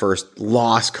Roman's first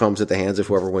loss comes at the hands of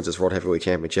whoever wins this World Heavyweight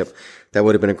Championship. That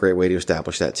would have been a great way to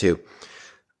establish that too.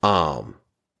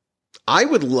 I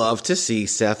would love to see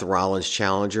Seth Rollins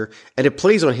challenger, and it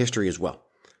plays on history as well.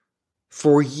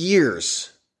 For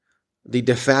years, the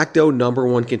de facto number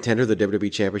one contender of the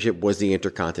WWE Championship was the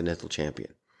Intercontinental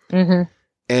Champion. Mm-hmm.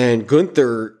 And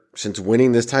Gunther, since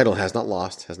winning this title, has not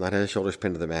lost, has not had his shoulders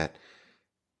pinned to the mat.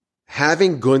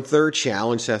 Having Gunther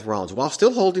challenge Seth Rollins while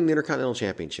still holding the Intercontinental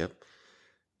Championship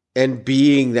and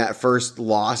being that first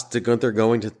loss to Gunther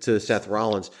going to Seth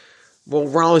Rollins, well,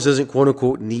 Rollins doesn't quote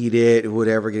unquote need it,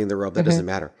 whatever, getting the rub, that doesn't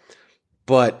matter.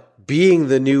 But being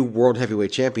the new World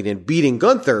Heavyweight Champion and beating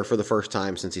Gunther for the first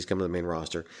time since he's come to the main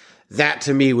roster, that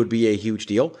to me would be a huge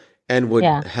deal and would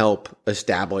help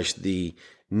establish the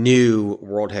new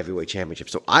World Heavyweight Championship.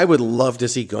 So I would love to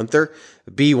see Gunther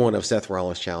be one of Seth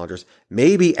Rollins' challengers,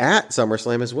 maybe at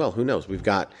SummerSlam as well. Who knows? We've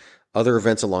got other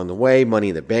events along the way. Money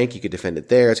in the Bank, you could defend it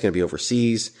there. It's going to be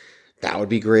overseas. That would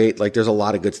be great. Like, there's a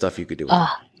lot of good stuff you could do.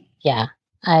 Yeah,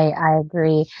 I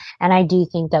agree. And I do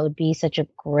think that would be such a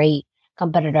great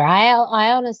competitor.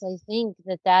 I honestly think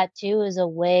that too is a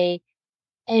way,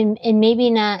 and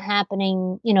maybe not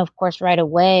happening, you know, of course, right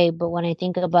away, but when I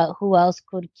think about who else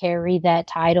could carry that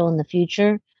title in the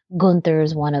future, Gunther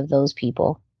is one of those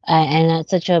people. And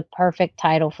that's such a perfect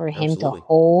title for him to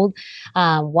hold,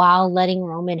 while letting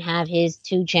Roman have his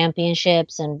 2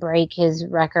 championships and break his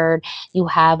record. You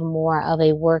have more of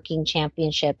a working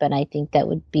championship. And I think that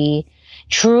would be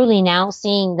truly, now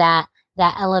seeing that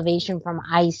elevation from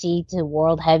IC to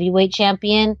World Heavyweight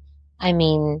Champion. I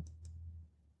mean,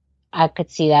 I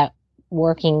could see that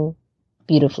working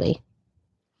beautifully.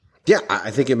 Yeah,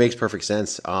 I think it makes perfect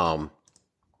sense.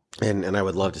 and I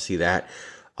would love to see that.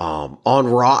 On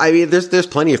Raw, I mean, there's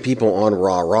plenty of people on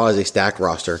Raw. Raw is a stacked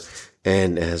roster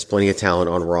and has plenty of talent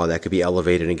on Raw that could be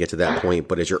elevated and get to that point.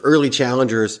 But as your early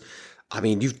challengers, I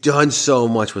mean, you've done so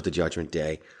much with the Judgment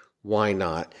Day. Why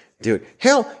not do it?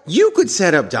 Hell, you could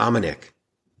set up Dominic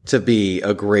to be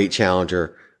a great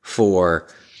challenger for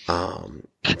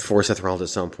Seth Rollins at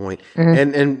some point.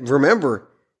 Mm-hmm. And remember,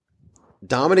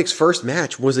 Dominic's first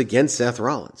match was against Seth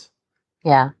Rollins.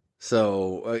 Yeah.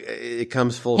 So it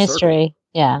comes full history. Circle.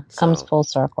 Yeah, comes full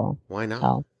circle. Why not?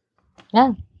 So,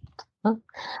 yeah. Well,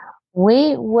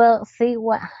 we will see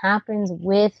what happens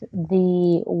with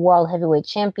the World Heavyweight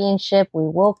Championship. We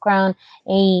will crown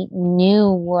a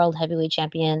new World Heavyweight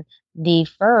Champion, the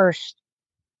first,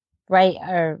 right?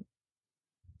 Or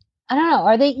I don't know.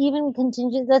 Are they even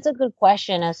contingent? That's a good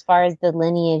question as far as the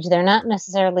lineage. They're not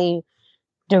necessarily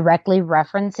directly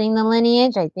referencing the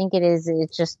lineage. I think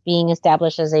it's just being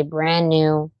established as a brand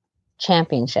new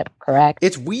championship, correct?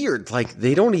 It's weird. Like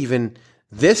they don't even,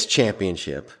 this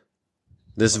championship,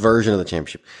 this version of the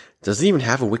championship doesn't even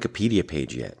have a Wikipedia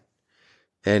page yet.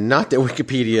 And not that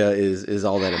Wikipedia is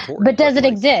all that important. But does it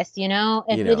exist? If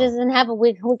it doesn't have a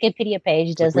Wikipedia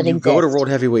page, does it exist? When you go to World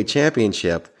Heavyweight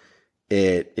Championship,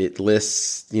 it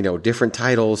lists, different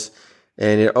titles,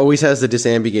 and it always has the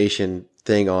disambiguation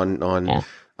thing on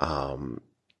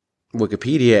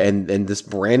Wikipedia, and this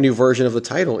brand new version of the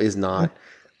title is not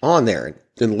on there.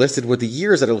 And listed with the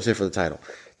years that it listed for the title.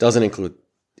 Doesn't include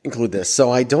this.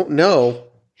 So I don't know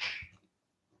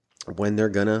when they're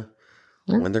gonna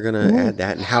add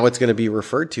that and how it's gonna be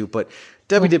referred to. But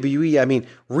WWE, I mean,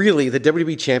 really, the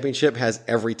WWE Championship has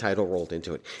every title rolled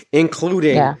into it,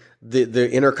 including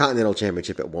the Intercontinental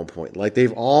Championship at one point. Like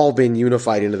they've all been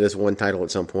unified into this one title at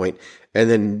some point, and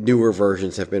then newer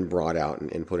versions have been brought out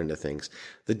and put into things.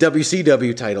 The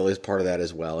WCW title is part of that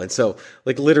as well, and so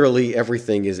like literally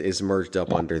everything is merged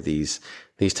up under these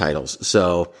titles.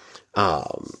 So,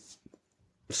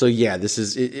 yeah, this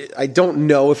is. I don't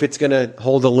know if it's gonna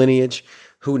hold a lineage.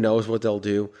 Who knows what they'll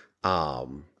do?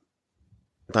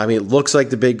 I mean, it looks like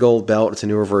the big gold belt. It's a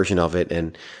newer version of it,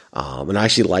 and I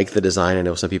actually like the design. I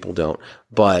know some people don't,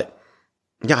 but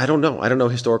yeah, I don't know. I don't know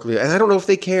historically, and I don't know if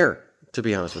they care. To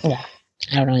be honest with you, yeah,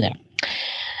 I don't know either.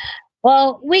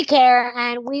 Well, we care,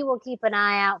 and we will keep an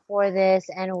eye out for this,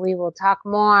 and we will talk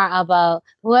more about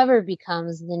whoever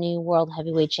becomes the new World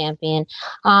Heavyweight Champion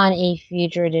on a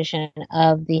future edition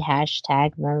of the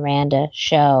 #Miranda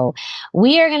Show.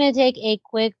 We are going to take a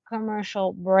quick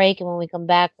commercial break, and when we come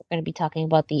back, we're going to be talking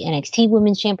about the NXT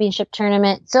Women's Championship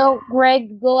Tournament. So,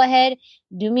 Greg, go ahead,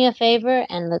 do me a favor,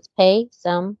 and let's pay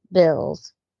some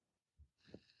bills.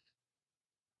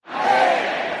 8, 7,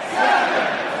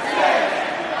 6,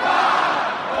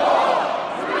 5, 4,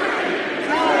 3,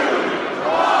 2,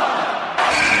 1.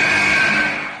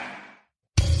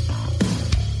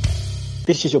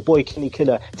 This is your boy Kenny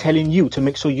Killer telling you to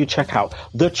make sure you check out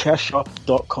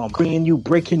thechairshot.com, bringing you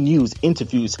breaking news,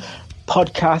 interviews,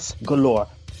 podcasts galore,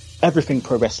 everything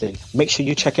pro wrestling. Make sure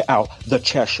you check it out,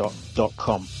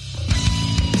 thechairshot.com.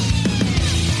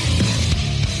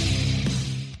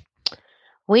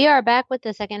 We are back with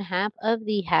the second half of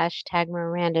the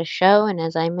 #Miranda Show, and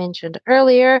as I mentioned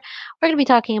earlier, we're going to be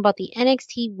talking about the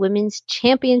NXT Women's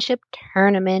Championship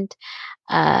Tournament.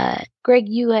 Greg,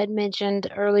 you had mentioned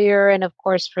earlier, and of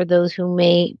course, for those who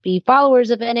may be followers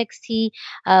of NXT,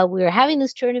 we are having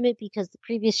this tournament because the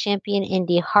previous champion,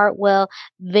 Indy Hartwell,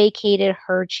 vacated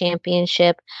her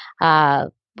championship,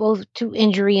 both to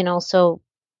injury and also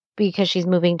because she's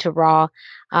moving to Raw.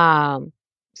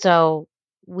 So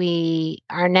we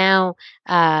are now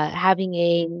having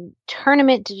a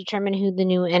tournament to determine who the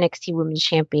new NXT Women's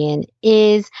Champion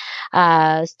is.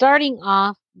 Starting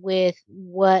off with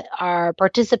what our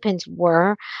participants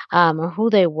were, or who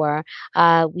they were.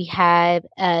 We had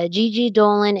Gigi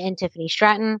Dolan and Tiffany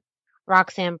Stratton,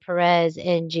 Roxanne Perez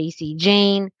and JC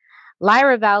Jane,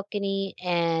 Lyra Valkyria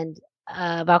and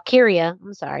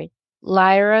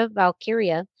Lyra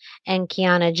Valkyria and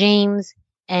Kiana James,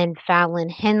 and Fallon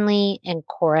Henley and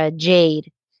Cora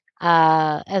Jade.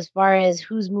 As far as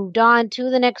who's moved on to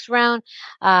the next round,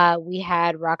 we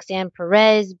had Roxanne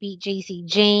Perez beat JC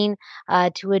Jane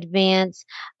to advance.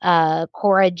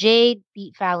 Cora Jade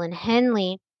beat Fallon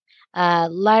Henley.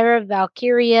 Lyra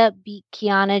Valkyria beat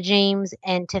Kiana James,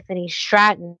 and Tiffany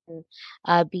Stratton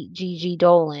beat Gigi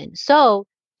Dolan. So,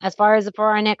 as far as for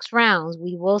our next rounds,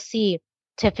 we will see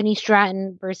Tiffany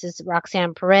Stratton versus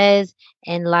Roxanne Perez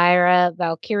and Lyra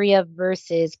Valkyria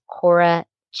versus Cora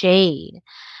Jade.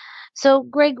 So,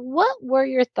 Greg, what were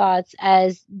your thoughts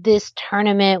as this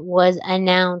tournament was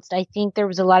announced? I think there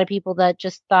was a lot of people that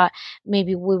just thought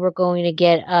maybe we were going to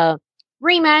get a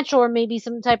rematch or maybe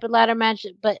some type of ladder match,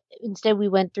 but instead we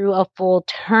went through a full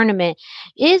tournament.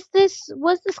 Was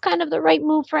this kind of the right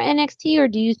move for NXT, or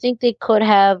do you think they could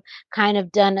have kind of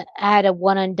had a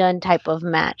one and done type of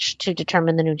match to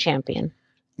determine the new champion?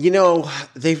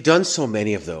 They've done so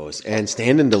many of those, and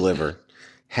Stand and Deliver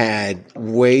had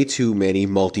way too many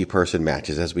multi-person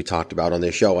matches. As we talked about on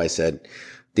this show, I said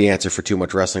the answer for too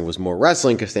much wrestling was more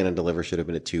wrestling, because Stand and Deliver should have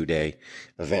been a 2-day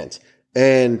event.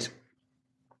 And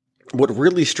what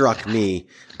really struck me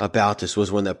about this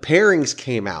was when the pairings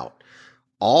came out,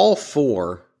 all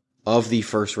 4 of the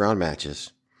first round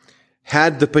matches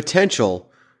had the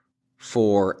potential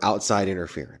for outside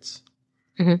interference.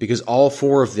 Mm-hmm. Because all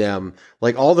 4 of them,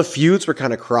 like all the feuds were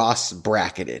kind of cross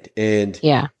bracketed.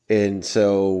 And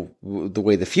so the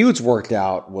way the feuds worked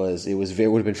out was it would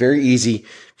have been very easy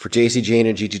for Jacy Jayne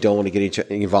and Gigi Dolan to get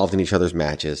involved in each other's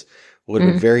matches. It would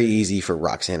have been very easy for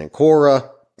Roxanne and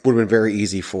Cora. Would have been very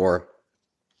easy for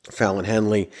Fallon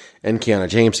Henley and Kiana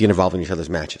James to get involved in each other's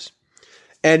matches.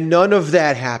 And none of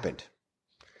that happened.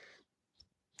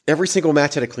 Every single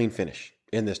match had a clean finish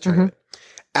in this tournament.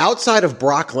 Outside of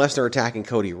Brock Lesnar attacking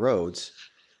Cody Rhodes,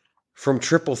 from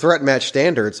triple threat match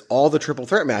standards, all the triple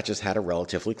threat matches had a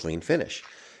relatively clean finish.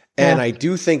 And I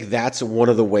do think that's one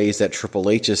of the ways that Triple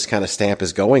H's kind of stamp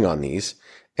is going on these,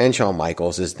 and Shawn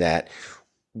Michaels, is that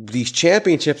these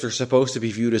championships are supposed to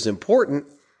be viewed as important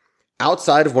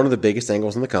outside of one of the biggest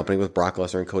angles in the company with Brock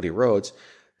Lesnar and Cody Rhodes.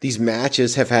 These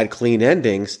matches have had clean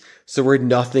endings, so where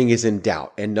nothing is in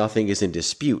doubt and nothing is in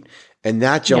dispute. And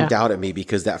that jumped out at me,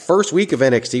 because that first week of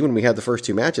NXT, when we had the first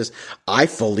 2 matches, I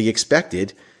fully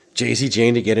expected Jacy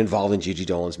Jayne to get involved in Gigi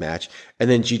Dolan's match, and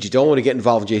then Gigi Dolan to get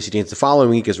involved in Jacy Jayne's the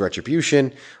following week as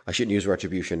Retribution. I shouldn't use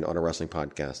Retribution on a wrestling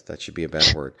podcast. That should be a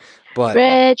bad word. But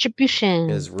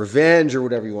Retribution. As revenge, or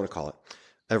whatever you want to call it.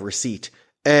 A receipt.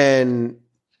 And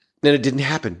then it didn't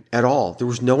happen at all. There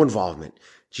was no involvement.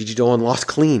 Gigi Dolan lost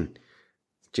clean.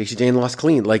 Jacy Jayne lost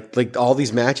clean. Like all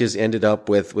these matches ended up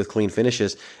with clean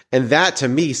finishes. And that, to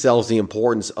me, sells the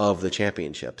importance of the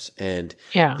championships and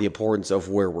the importance of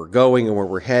where we're going and where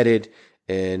we're headed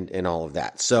and all of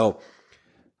that. So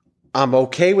I'm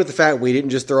okay with the fact we didn't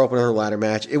just throw up another ladder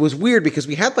match. It was weird because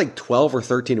we had like 12 or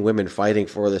 13 women fighting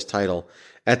for this title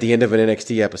at the end of an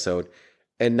NXT episode,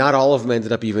 and not all of them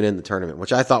ended up even in the tournament,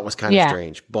 which I thought was kind of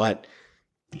strange, but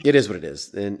it is what it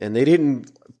is. And they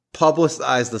didn't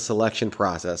publicize the selection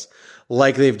process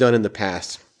like they've done in the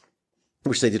past,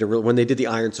 which they did when they did the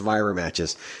Iron Survivor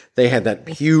matches. They had that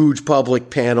huge public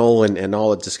panel and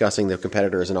all discussing the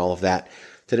competitors and all of that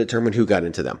to determine who got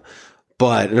into them.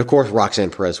 And of course,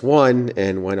 Roxanne Perez won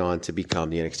and went on to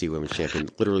become the NXT Women's Champion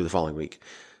literally the following week.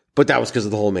 But that was because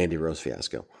of the whole Mandy Rose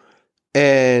fiasco.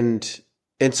 And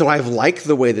so I've liked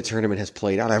the way the tournament has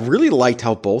played out. I've really liked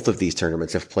how both of these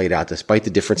tournaments have played out, despite the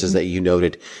differences that you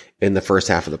noted in the first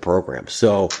half of the program.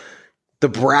 So the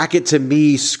bracket, to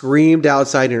me, screamed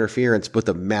outside interference, but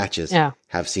the matches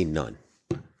have seen none.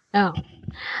 Oh.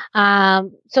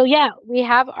 So we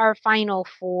have our final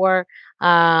 4.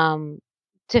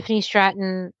 Tiffany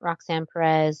Stratton, Roxanne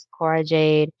Perez, Cora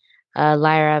Jade,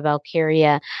 Lyra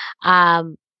Valkyria. I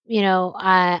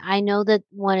know that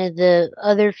one of the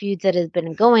other feuds that has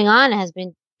been going on has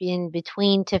been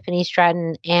between Tiffany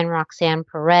Stratton and Roxanne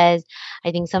Perez.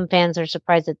 I think some fans are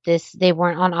surprised that they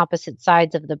weren't on opposite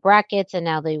sides of the brackets, and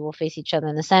now they will face each other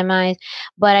in the semis.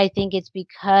 But I think it's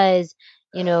because,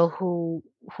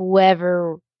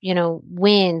 whoever,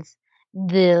 wins,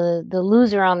 the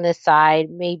loser on this side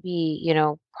may be,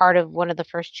 part of one of the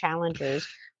first challengers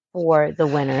for the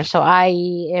winner. So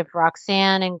if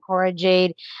Roxanne and Cora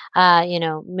Jade,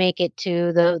 make it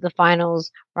to the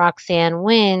finals, Roxanne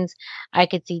wins, I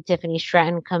could see Tiffany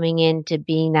Stratton coming in to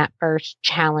being that first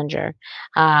challenger.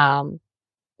 But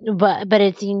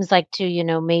it seems like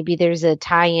too, maybe there's a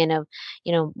tie-in of,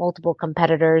 multiple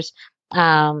competitors,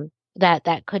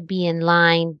 that could be in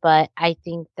line. But I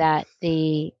think that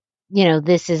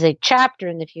this is a chapter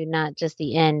in the feud, not just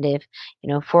the end,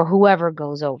 for whoever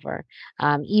goes over.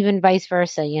 Even vice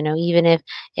versa, even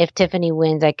if Tiffany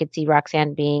wins, I could see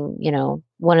Roxanne being,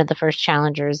 one of the first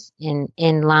challengers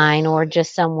in line, or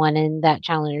just someone in that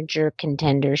challenger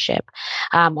contendership.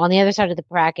 On the other side of the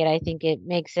bracket, I think it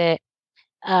makes it,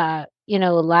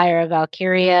 Lyra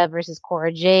Valkyria versus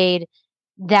Cora Jade.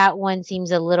 That one seems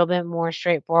a little bit more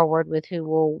straightforward with who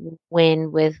will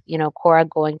win, with, Cora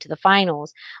going to the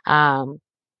finals. But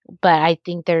I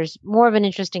think there's more of an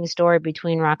interesting story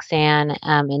between Roxanne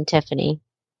and Tiffany.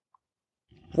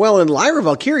 Well, and Lyra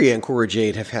Valkyria and Cora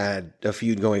Jade have had a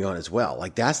feud going on as well.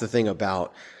 Like, that's the thing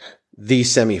about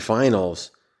these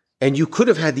semifinals. And you could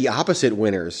have had the opposite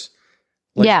winners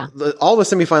Yeah. All the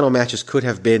semifinal matches could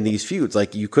have been these feuds.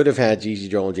 Like, you could have had Gigi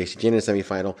Joel and JC Jane in a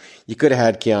semifinal. You could have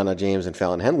had Kiana James and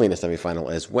Fallon Henley in a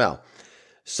semifinal as well.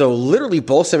 So literally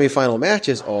both semifinal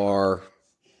matches are,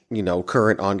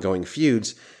 current ongoing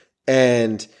feuds.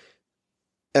 And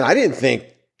I didn't think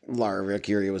Lara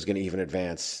Valkyria was going to even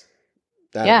advance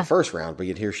that in the first round, but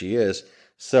yet here she is.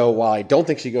 So while I don't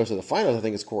think she goes to the finals, I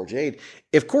think it's Cora Jade.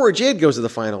 If Cora Jade goes to the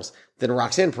finals, then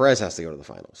Roxanne Perez has to go to the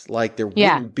finals. Like, there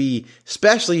wouldn't be,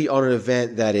 especially on an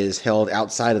event that is held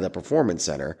outside of the Performance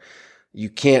Center, you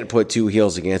can't put two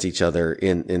heels against each other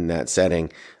in that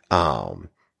setting.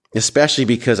 Especially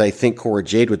because I think Cora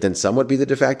Jade would then somewhat be the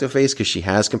de facto face because she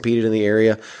has competed in the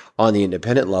area on the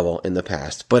independent level in the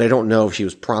past. But I don't know if she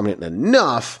was prominent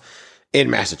enough in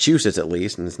Massachusetts, at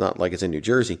least, and it's not like it's in New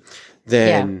Jersey,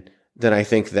 then I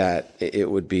think that it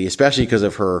would be, especially because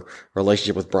of her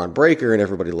relationship with Braun Breaker, and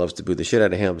everybody loves to boo the shit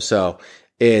out of him. So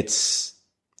it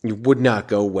would not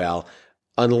go well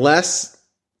unless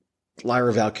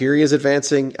Lyra Valkyria is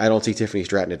advancing. I don't see Tiffany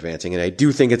Stratton advancing, and I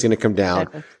do think it's going to come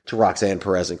down to Roxanne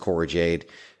Perez and Cora Jade.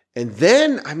 And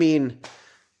then, I mean,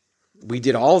 we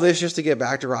did all this just to get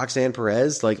back to Roxanne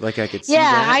Perez. Like I could see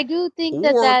that. I do think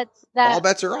Or that all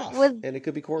bets are off, and it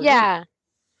could be Cora Jade.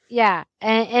 Yeah.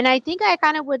 And I think I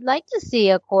kind of would like to see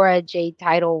a Cora Jade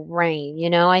title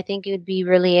reign. I think it would be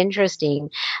really interesting,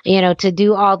 to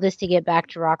do all this to get back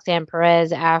to Roxanne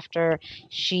Perez after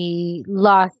she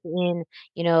lost in,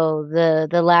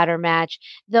 the ladder match.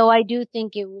 Though I do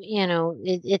think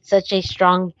it's such a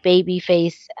strong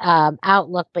babyface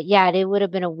outlook. But yeah, it would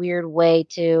have been a weird way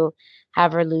to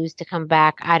have her lose to come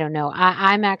back. I don't know.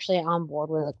 I'm actually on board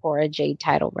with a Cora Jade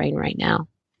title reign right now.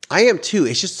 I am too.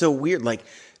 It's just so weird. Like,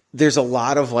 there's a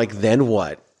lot of then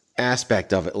what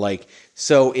aspect of it. Like,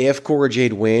 so if Cora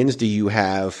Jade wins, do you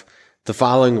have the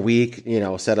following week,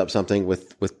 set up something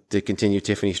with to continue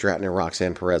Tiffany Stratton and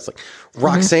Roxanne Perez? Like,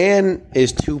 Roxanne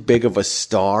is too big of a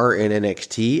star in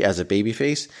NXT as a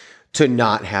babyface to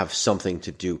not have something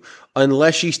to do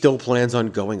unless she still plans on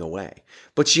going away.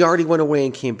 But she already went away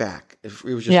and came back. It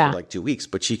was just for 2 weeks,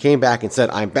 but she came back and said,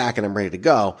 I'm back and I'm ready to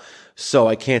go. So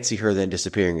I can't see her then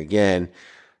disappearing again.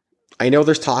 I know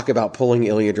there's talk about pulling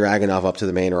Ilya Dragunov up to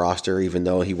the main roster, even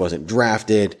though he wasn't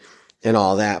drafted and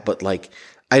all that. But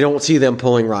I don't see them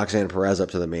pulling Roxanne Perez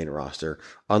up to the main roster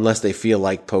unless they feel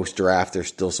like post-draft there's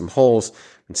still some holes.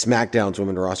 And SmackDown's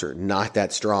women's roster not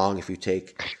that strong. If you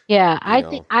take,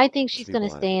 I think she's going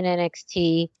to stay in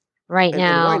NXT right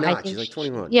now. And why not? I think she's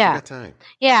 21. Yeah, she got time.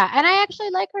 Yeah, and I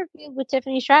actually like her feud with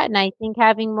Tiffany Stratton. I think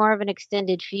having more of an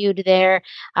extended feud there.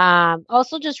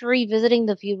 Also, just revisiting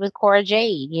the feud with Cora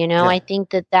Jade. I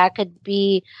think that could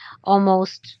be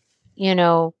almost,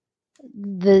 the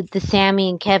Sammy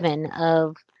and Kevin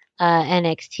of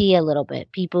NXT a little bit.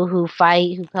 People who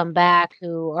fight, who come back,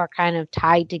 who are kind of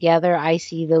tied together. I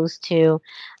see those two,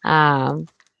 having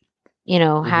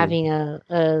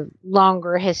a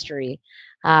longer history.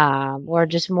 Or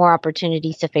just more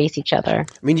opportunities to face each other.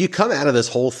 I mean, you come out of this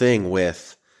whole thing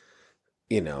with,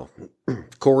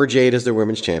 Cora Jade as their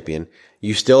women's champion.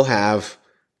 You still have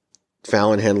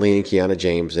Fallon Henley and Kiana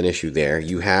James, an issue there.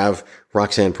 You have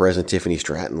Roxanne Perez and Tiffany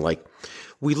Stratton.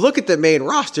 We look at the main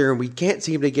roster and we can't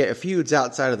seem to get feuds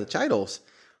outside of the titles.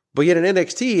 But yet in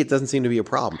NXT, it doesn't seem to be a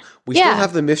problem. We still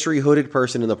have the mystery hooded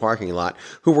person in the parking lot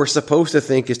who we're supposed to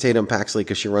think is Tatum Paxley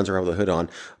because she runs around with a hood on,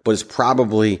 but is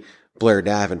probably Blair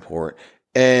Davenport.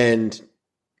 And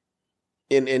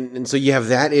so you have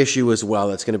that issue as well.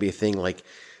 That's going to be a thing.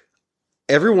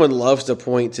 Everyone loves to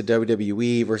point to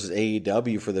WWE versus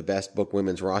AEW for the best book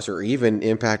women's roster, or even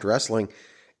Impact Wrestling.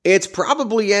 It's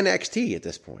probably NXT at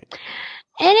this point.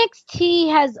 NXT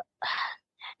has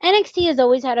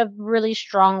always had a really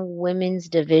strong women's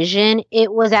division.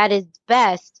 It was at its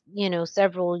best,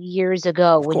 several years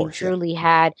ago when you truly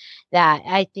had that.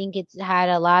 I think it's had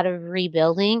a lot of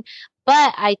rebuilding,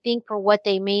 but I think for what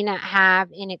they may not have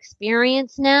in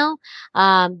experience now,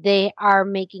 they are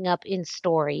making up in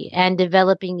story and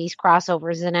developing these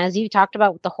crossovers. And as you talked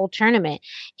about with the whole tournament,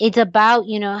 it's about,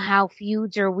 how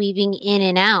feuds are weaving in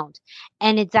and out.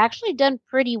 And it's actually done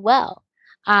pretty well.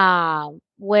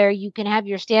 Where you can have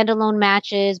your standalone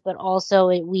matches, but also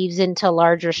it weaves into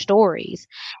larger stories.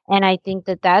 And I think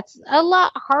that that's a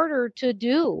lot harder to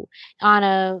do on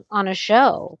a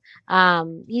show.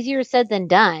 Easier said than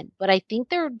done, but I think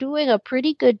they're doing a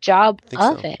pretty good job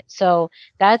of it. So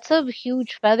that's a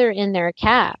huge feather in their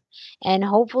cap. And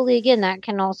hopefully, again, that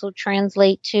can also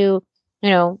translate to,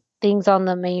 things on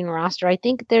the main roster. I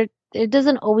think it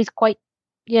doesn't always quite,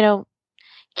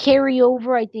 carry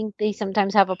over. I think they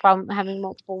sometimes have a problem having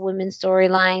multiple women's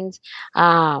storylines.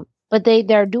 but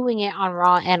they're doing it on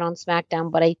Raw and on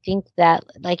SmackDown. But I think that,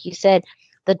 like you said,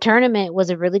 the tournament was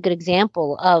a really good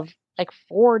example of like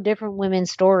 4 different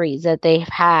women's stories that they've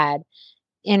had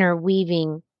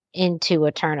interweaving into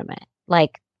a tournament.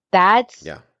 Like that's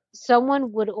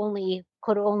someone could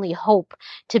only hope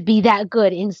to be that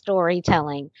good in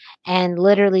storytelling. And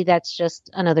literally that's just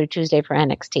another Tuesday for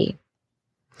NXT.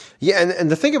 Yeah,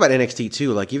 and the thing about NXT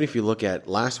too, like even if you look at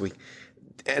last week,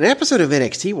 an episode of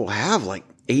NXT will have like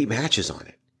 8 matches on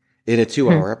it in a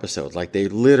 2-hour episode. Like they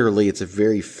literally, it's a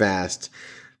very fast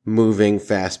moving,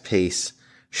 fast paced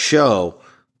show.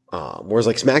 Whereas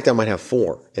like SmackDown might have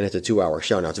 4 and it's a 2-hour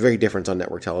show. Now it's very different on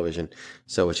network television.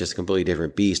 So it's just a completely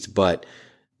different beast. But,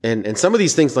 and some of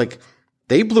these things, like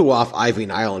they blew off Ivy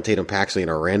Nile and Tatum Paxley in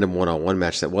a random one-on-one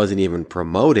match that wasn't even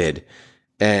promoted.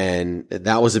 And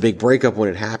that was a big breakup when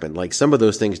it happened. Like some of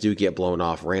those things do get blown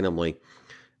off randomly,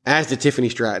 as did Tiffany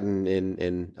Stratton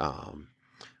and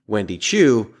Wendy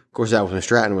Chu. Of course, that was when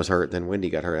Stratton was hurt. Then Wendy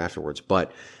got hurt afterwards.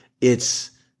 But it's,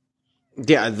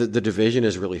 yeah, the division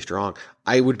is really strong.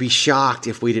 I would be shocked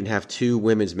if we didn't have 2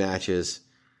 women's matches,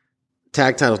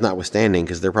 tag titles notwithstanding,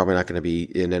 because they're probably not going to be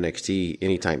in NXT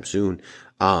anytime soon.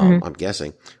 I'm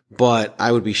guessing. But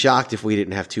I would be shocked if we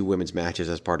didn't have 2 women's matches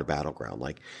as part of Battleground.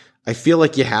 Like, I feel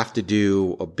like you have to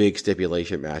do a big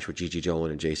stipulation match with Gigi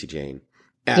Dolan and JC Jane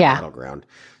at Battleground.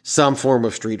 Some form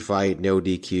of street fight, no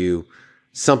DQ.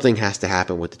 Something has to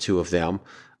happen with the 2 of them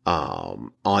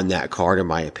on that card, in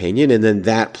my opinion. And then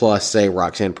that plus, say,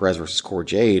 Roxanne Perez versus Cora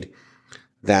Jade,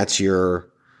 that's to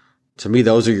me,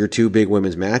 those are your 2 big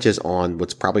women's matches on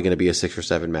what's probably going to be a 6 or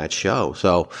 7 match show.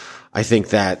 So I think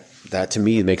that to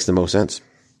me makes the most sense.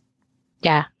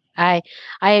 Yeah. I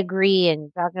agree.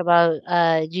 And talking about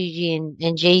Gigi and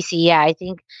JC, yeah, I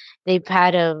think they've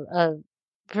had a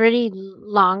pretty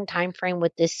long time frame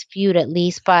with this feud, at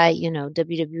least by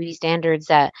WWE standards,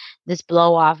 that this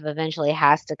blow off eventually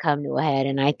has to come to a head.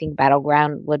 And I think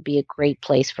Battleground would be a great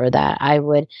place for that. I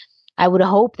would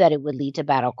hope that it would lead to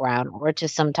Battleground or to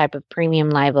some type of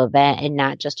premium live event, and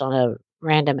not just on a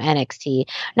random NXT,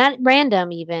 not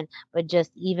random even, but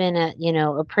just even a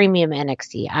premium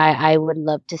NXT. I would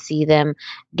love to see them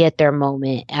get their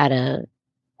moment at a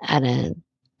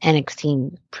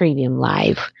NXT premium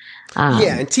live.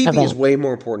 And TV event. is way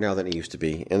more important now than it used to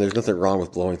be. And there's nothing wrong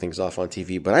with blowing things off on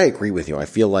TV, but I agree with you. I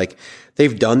feel like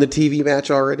they've done the TV match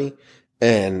already.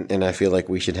 And I feel like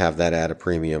we should have that at a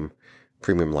premium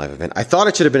live event. I thought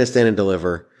it should have been a stand and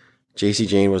deliver. JC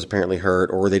Jane was apparently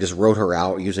hurt, or they just wrote her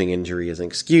out using injury as an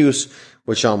excuse,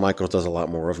 which Shawn Michaels does a lot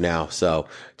more of now. So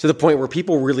to the point where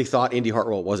people really thought Indy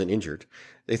Hartwell wasn't injured.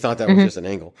 They thought that was just an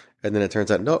angle. And then it turns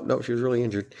out, nope, she was really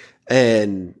injured.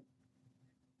 And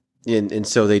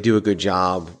so they do a good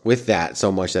job with that, so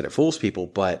much that it fools people.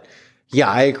 But yeah,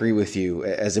 I agree with you.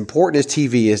 As important as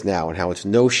TV is now and how it's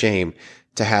no shame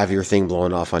to have your thing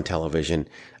blown off on television,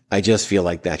 I just feel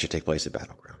like that should take place at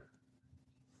Battleground.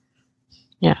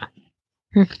 Yeah.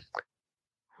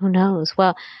 Who knows?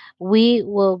 Well, we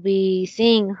will be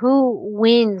seeing who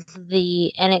wins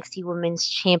the NXT Women's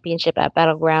Championship at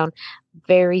Battleground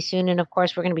very soon. And of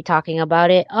course, we're going to be talking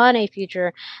about it on a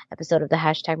future episode of the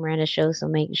Hashtag Miranda Show. So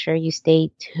make sure you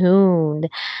stay tuned.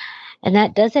 And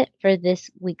that does it for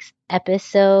this week's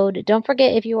episode. Don't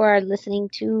forget, if you are listening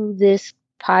to this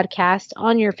podcast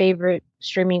on your favorite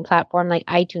streaming platform like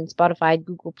iTunes, Spotify,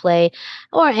 Google Play,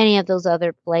 or any of those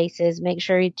other places, make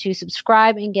sure to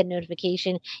subscribe and get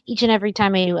notification each and every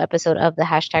time a new episode of the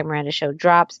Hashtag Miranda Show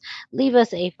drops. Leave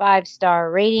us a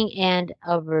 5-star rating and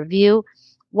a review.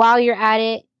 While you're at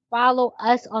it, follow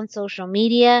us on social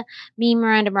media. Me,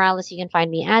 Miranda Morales. You can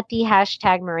find me at the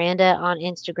Hashtag Miranda on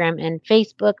Instagram and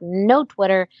Facebook. No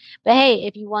Twitter. But hey,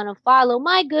 if you want to follow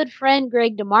my good friend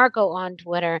Greg DeMarco on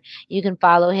Twitter, you can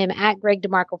follow him at Greg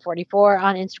DeMarco44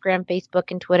 on Instagram,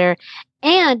 Facebook, and Twitter.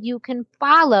 And you can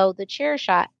follow the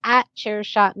Chairshot at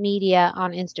Chairshot Media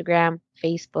on Instagram,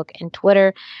 Facebook, and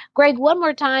Twitter. Greg, one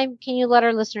more time, can you let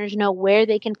our listeners know where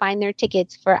they can find their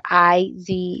tickets for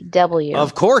IZW?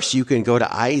 Of course, you can go to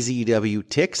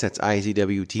IZWTix, that's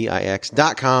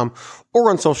IZWTIX.com,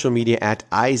 or on social media at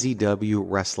IZW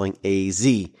Wrestling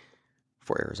AZ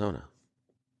for Arizona.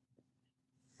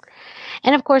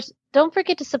 And of course, don't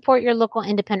forget to support your local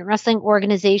independent wrestling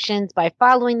organizations by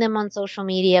following them on social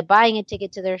media, buying a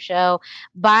ticket to their show,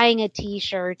 buying a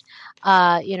t-shirt,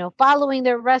 following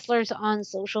their wrestlers on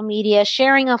social media,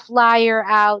 sharing a flyer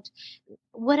out,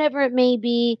 whatever it may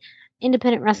be.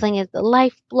 Independent wrestling is the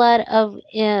lifeblood of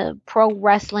pro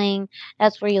wrestling.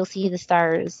 That's where you'll see the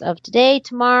stars of today,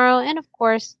 tomorrow, and of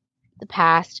course, the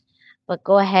past. But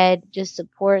go ahead, just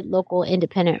support local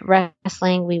independent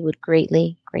wrestling. We would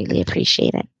greatly, greatly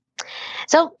appreciate it.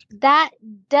 So that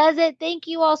does it. Thank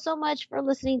you all so much for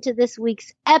listening to this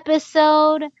week's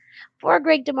episode. For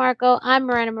Greg DeMarco, I'm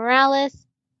Miranda Morales.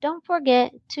 Don't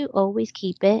forget to always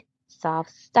keep it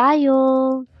soft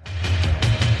style.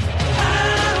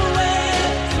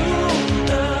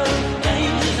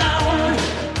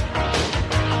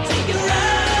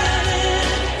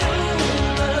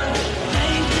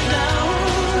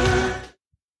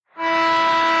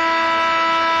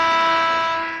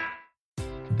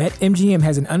 BetMGM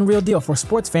has an unreal deal for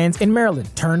sports fans in Maryland.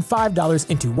 Turn $5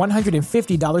 into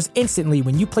 $150 instantly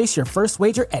when you place your first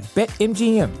wager at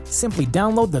BetMGM. Simply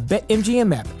download the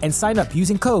BetMGM app and sign up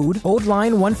using code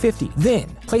OldLine150. Then,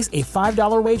 place a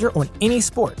 $5 wager on any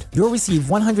sport. You'll receive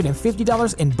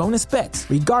 $150 in bonus bets,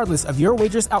 regardless of your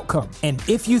wager's outcome. And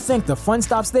if you think the fun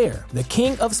stops there, the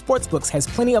king of sportsbooks has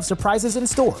plenty of surprises in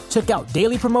store. Check out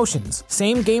daily promotions,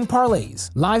 same-game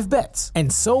parlays, live bets,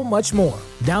 and so much more.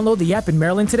 Download the app in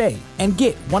Maryland today and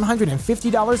get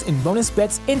 $150 in bonus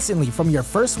bets instantly from your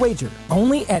first wager.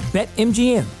 Only at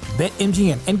BetMGM.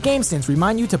 BetMGM and GameSense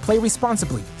remind you to play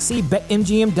responsibly. See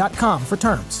BetMGM.com for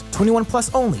terms. 21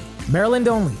 plus only. Maryland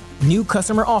only. New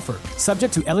customer offer.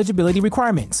 Subject to eligibility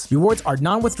requirements. Rewards are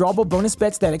non-withdrawable bonus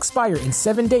bets that expire in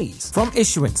 7 days. From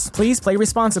issuance, please play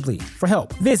responsibly. For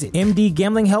help, visit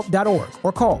mdgamblinghelp.org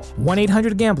or call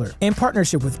 1-800-GAMBLER in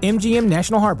partnership with MGM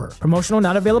National Harbor. Promotional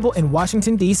not available in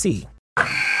Washington, D.C.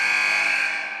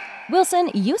 Wilson,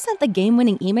 you sent the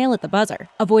game-winning email at the buzzer,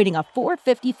 avoiding a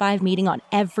 4:55 meeting on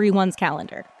everyone's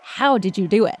calendar. How did you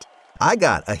do it? I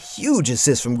got a huge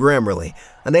assist from Grammarly,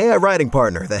 an AI writing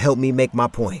partner that helped me make my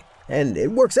point. And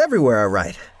it works everywhere I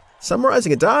write.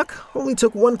 Summarizing a doc only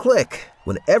took one click.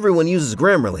 When everyone uses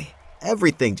Grammarly,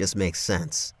 everything just makes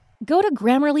sense. Go to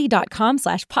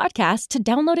Grammarly.com/podcast to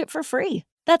download it for free.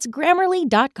 That's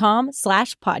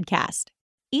Grammarly.com/podcast.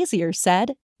 Easier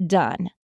said, done.